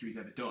blockbuster he's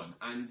ever done.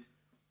 And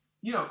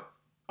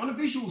on a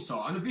visual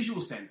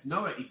sense,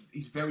 Noah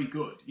is very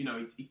good.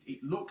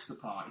 It looks the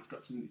part. It's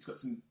got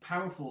some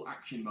powerful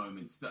action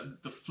moments.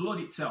 The flood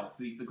itself,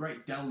 the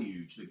great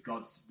deluge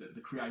that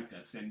the creator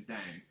sends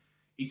down,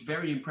 is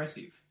very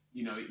impressive.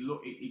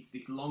 It's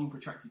this long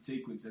protracted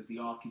sequence as the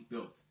ark is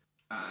built,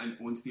 and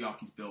once the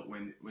ark is built,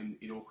 when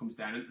it all comes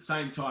down. And at the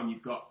same time,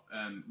 you've got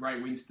Ray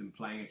Winston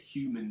playing a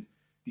human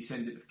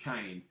descendant of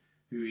Cain,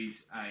 who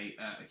is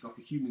it's like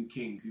a human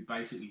king who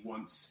basically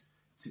wants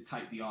to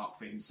take the ark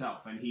for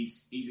himself, and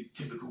he's a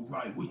typical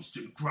Ray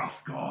Winston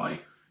gruff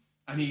guy,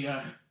 and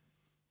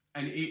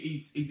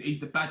he's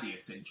the baddie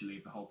essentially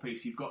of the whole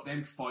piece. You've got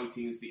them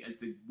fighting as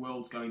the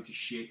world's going to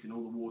shit and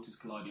all the water's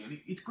colliding, and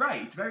it's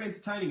great. It's very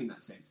entertaining in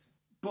that sense.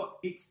 But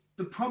it's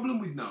the problem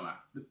with Noah.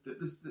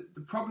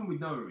 The problem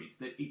with Noah is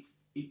that it's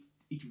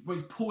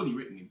poorly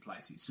written in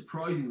places. It's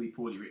surprisingly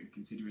poorly written,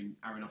 considering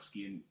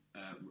Aronofsky and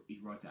his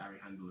writer Ari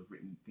Handel have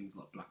written things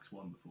like Black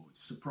Swan before.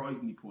 It's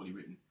surprisingly poorly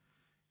written.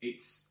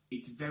 It's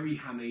very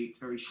hammy. It's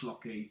very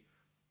schlocky.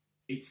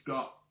 It's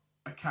got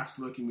a cast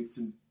working with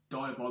some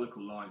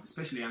diabolical lines,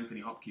 especially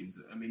Anthony Hopkins.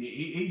 I mean,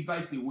 he's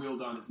basically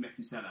wheeled on as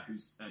Methuselah,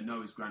 who's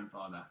Noah's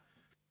grandfather.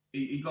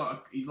 He's like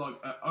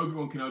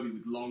Obi-Wan Kenobi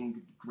with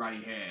long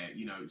grey hair,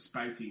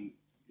 spouting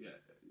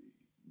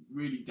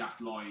really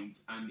daft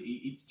lines, and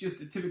it's just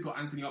a typical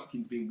Anthony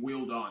Hopkins being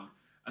wheeled on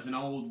as an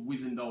old,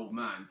 wizened old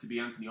man to be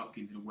Anthony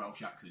Hopkins in a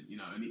Welsh accent,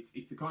 and it's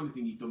the kind of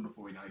thing he's done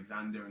before in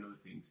Alexander and other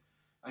things.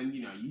 And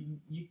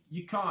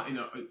you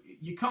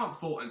can't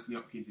fault Anthony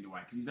Hopkins in a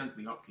way because he's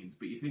Anthony Hopkins,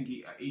 but you think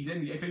if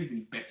anything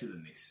he's better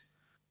than this.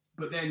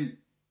 But then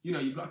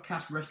you've got a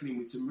cast wrestling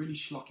with some really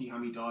schlocky,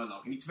 hammy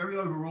dialogue, and it's very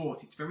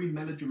overwrought, it's very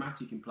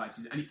melodramatic in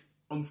places, and it's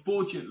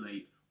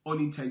unfortunately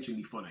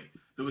unintentionally funny.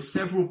 There were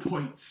several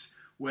points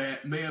where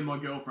me and my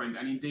girlfriend,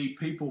 and indeed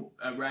people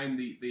around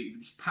the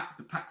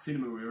packed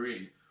cinema we were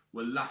in,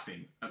 were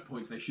laughing at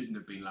points they shouldn't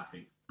have been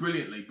laughing.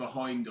 Brilliantly,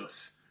 behind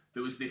us,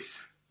 there was this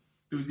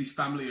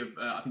family of,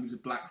 I think it was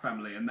a black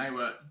family, and they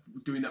were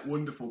doing that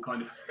wonderful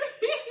kind of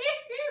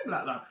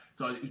black laugh.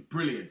 So it was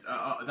brilliant.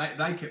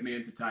 They kept me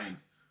entertained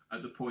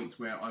at the point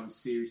where I was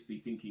seriously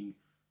thinking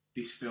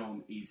this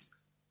film is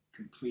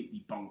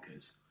completely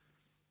bonkers.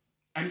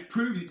 And it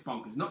proves it's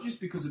bonkers, not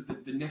just because of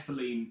the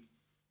Nephilim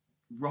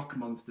rock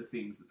monster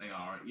things that they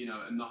are,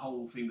 and the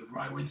whole thing of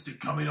Ray Winston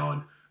coming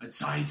on and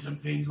saying some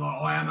things like,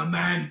 I am a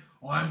man,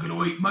 I am going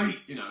to eat meat,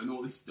 and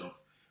all this stuff.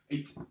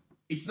 It's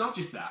not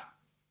just that.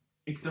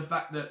 It's the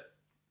fact that,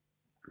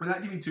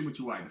 without giving too much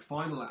away, the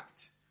final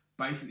act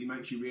basically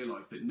makes you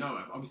realise that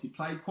Noah, obviously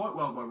played quite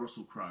well by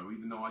Russell Crowe,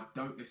 even though I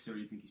don't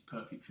necessarily think he's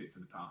perfect fit for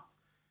the part,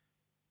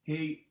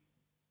 he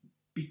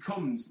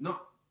becomes,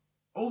 not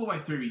all the way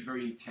through, he's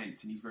very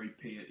intense and he's very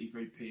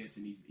pierced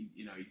and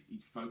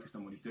he's focused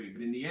on what he's doing.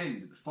 But in the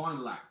end, at the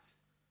final act,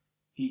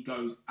 he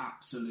goes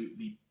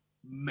absolutely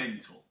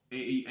mental.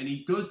 And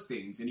he does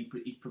things and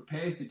he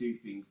prepares to do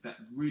things that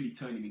really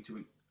turn him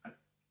into a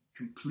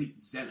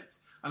complete zealot.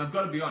 And I've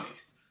got to be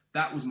honest,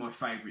 that was my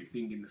favourite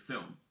thing in the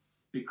film,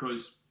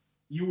 because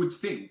you would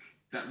think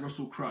that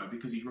Russell Crowe,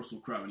 because he's Russell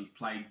Crowe and he's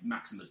played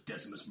Maximus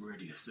Decimus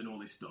Meridius and all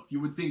this stuff,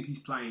 you would think he's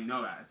playing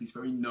Noah as this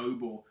very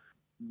noble,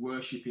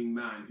 worshipping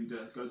man who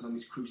goes on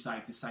this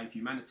crusade to save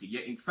humanity.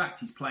 Yet, in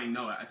fact, he's playing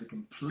Noah as a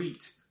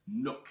complete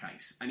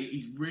nutcase. And it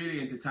is really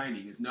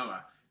entertaining as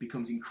Noah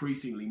becomes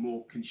increasingly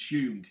more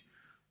consumed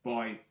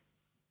by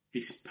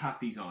this path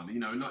he's on.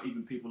 Not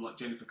even people like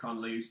Jennifer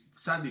Connelly, who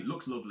sadly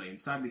looks lovely, and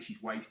sadly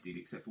she's wasted,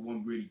 except for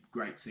one really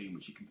great scene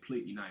which she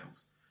completely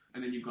nails.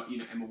 And then you've got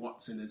Emma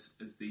Watson as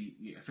the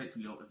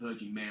effectively like the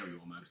Virgin Mary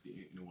almost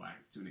in a way,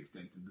 to an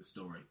extent of the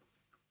story.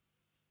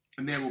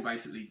 And they're all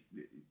basically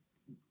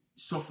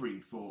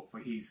suffering for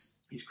his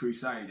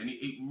crusade, and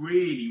it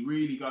really,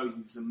 really goes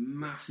into some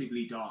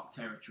massively dark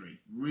territory,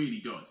 really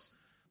does,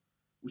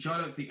 which I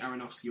don't think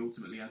Aronofsky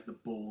ultimately has the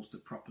balls to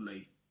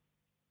properly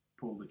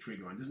pull the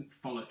trigger on. Doesn't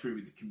follow through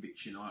with the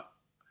conviction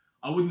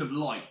I wouldn't have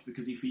liked,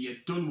 because if he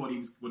had done what he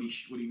was going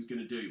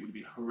to do, it would have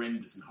been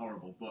horrendous and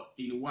horrible, but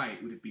in a way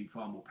it would have been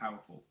far more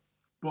powerful.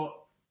 But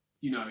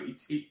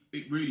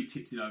it really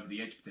tips it over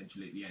the edge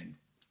potentially at the end.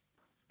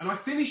 And I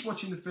finished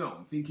watching the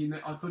film thinking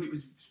that I thought it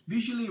was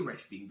visually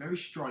arresting, very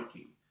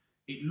striking.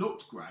 It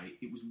looked great.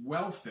 It was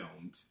well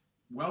filmed,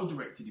 well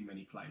directed in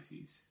many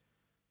places.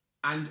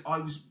 And I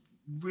was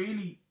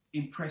really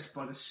impressed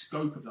by the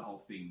scope of the whole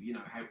thing,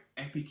 how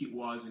epic it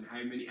was and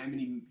how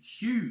many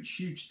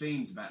huge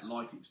themes about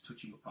life it was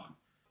touching upon.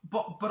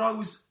 But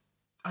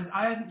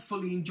I hadn't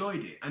fully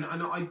enjoyed it. And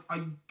I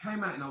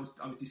came out and I was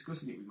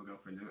discussing it with my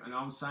girlfriend, and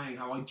I was saying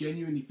how I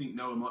genuinely think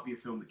Noah might be a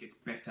film that gets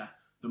better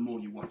the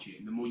more you watch it,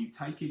 and the more you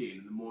take it in,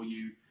 and the more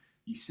you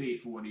see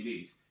it for what it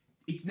is.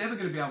 It's never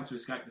going to be able to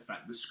escape the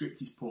fact that the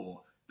script is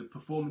poor, the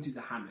performances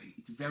are hammy,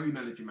 it's very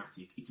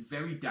melodramatic, it's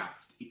very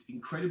daft, it's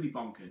incredibly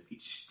bonkers,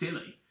 it's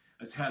silly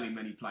as hell in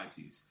many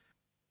places.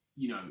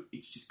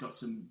 It's just got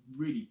some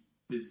really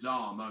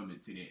bizarre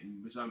moments in it,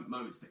 and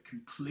moments that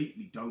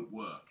completely don't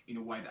work in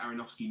a way that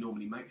Aronofsky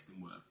normally makes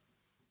them work.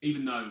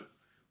 Even though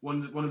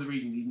one of the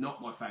reasons he's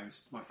not my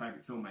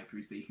favourite filmmaker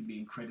is that he can be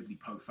incredibly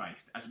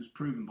po-faced, as was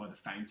proven by The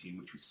Fountain,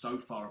 which was so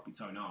far up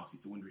its own arse,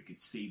 it's a wonder he could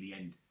see the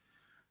end.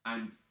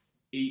 And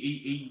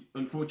he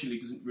unfortunately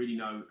doesn't really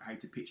know how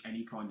to pitch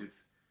any kind of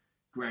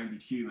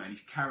grounded humour, and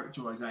his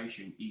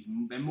characterisation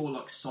they're more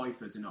like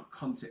ciphers and not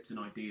concepts and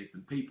ideas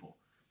than people,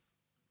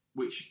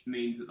 which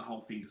means that the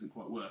whole thing doesn't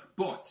quite work.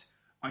 But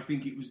I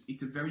think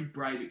it's a very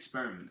brave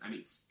experiment, and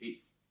it's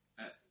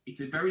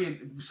a very,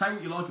 say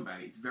what you like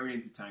about it, it's very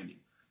entertaining.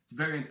 It's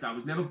very entertaining. I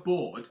was never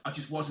bored. I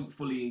just wasn't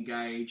fully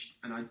engaged,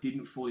 and I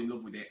didn't fall in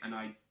love with it, and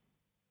I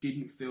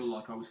didn't feel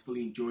like I was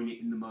fully enjoying it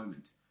in the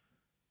moment.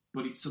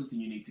 But it's something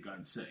you need to go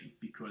and see,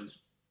 because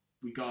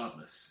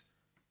regardless,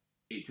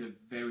 it's a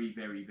very,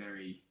 very,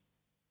 very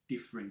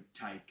different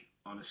take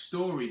on a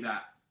story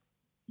that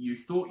you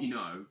thought you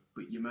know,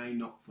 but you may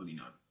not fully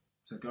know.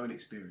 So go and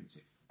experience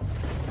it.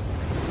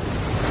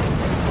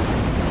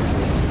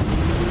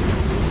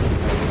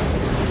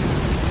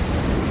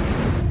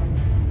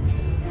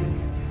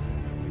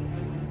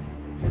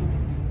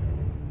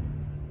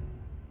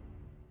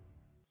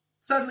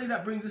 Sadly,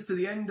 that brings us to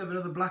the end of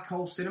another Black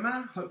Hole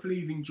Cinema. Hopefully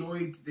you've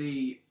enjoyed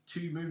the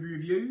 2 movie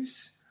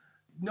reviews.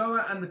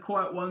 Noah and The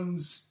Quiet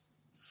Ones,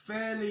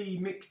 fairly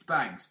mixed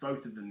bags,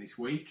 both of them this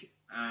week.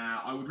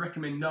 I would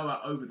recommend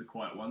Noah over The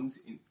Quiet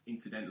Ones,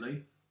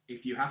 incidentally,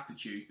 if you have to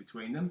choose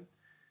between them.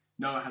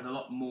 Noah has a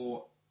lot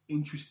more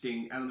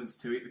interesting elements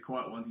to it. The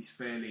Quiet Ones is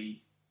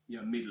fairly,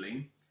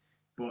 middling,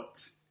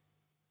 but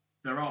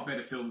there are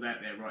better films out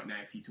there right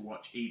now for you to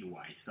watch either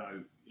way.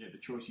 So, the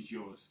choice is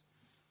yours.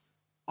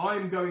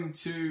 I'm going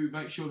to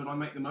make sure that I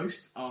make the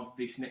most of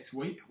this next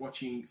week,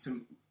 watching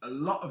a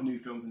lot of new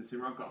films in the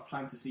cinema. I've got a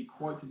plan to see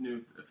quite a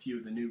few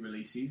of the new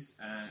releases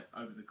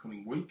over the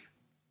coming week,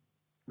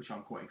 which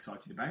I'm quite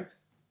excited about.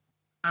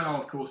 And I'll,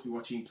 of course, be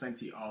watching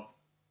plenty of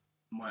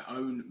my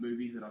own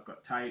movies that I've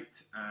got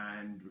taped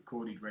and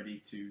recorded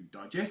ready to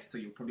digest, so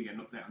you'll probably get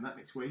an update on that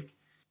next week.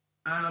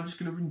 And I'm just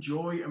going to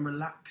enjoy and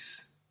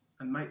relax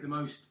and make the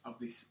most of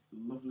this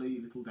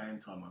lovely little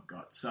downtime I've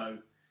got. So,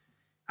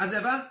 as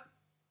ever,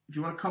 if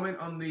you want to comment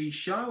on the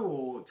show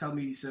or tell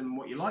me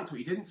what you liked, what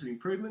you didn't, some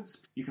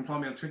improvements, you can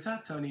find me on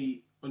Twitter,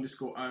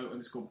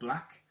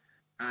 Tony_O_Black.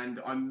 And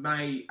I'm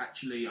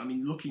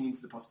looking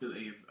into the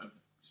possibility of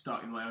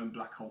starting my own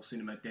Black Hole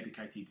Cinema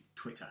dedicated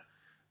Twitter.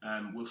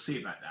 We'll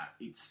see about that.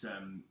 It's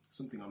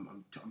something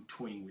I'm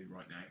toying with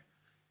right now.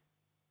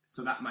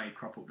 So that may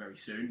crop up very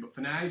soon. But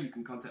for now, you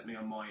can contact me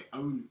on my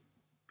own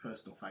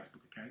personal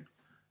Facebook account.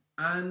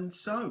 And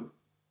so,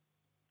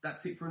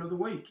 that's it for another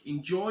week.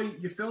 Enjoy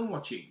your film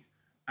watching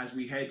as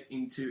we head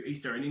into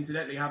Easter. And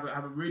incidentally, have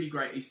a really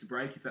great Easter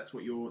break if that's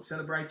what you're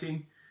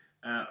celebrating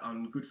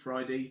on Good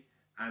Friday.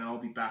 And I'll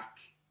be back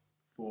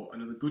for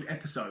another good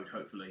episode,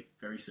 hopefully,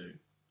 very soon.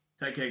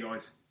 Take care,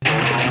 guys.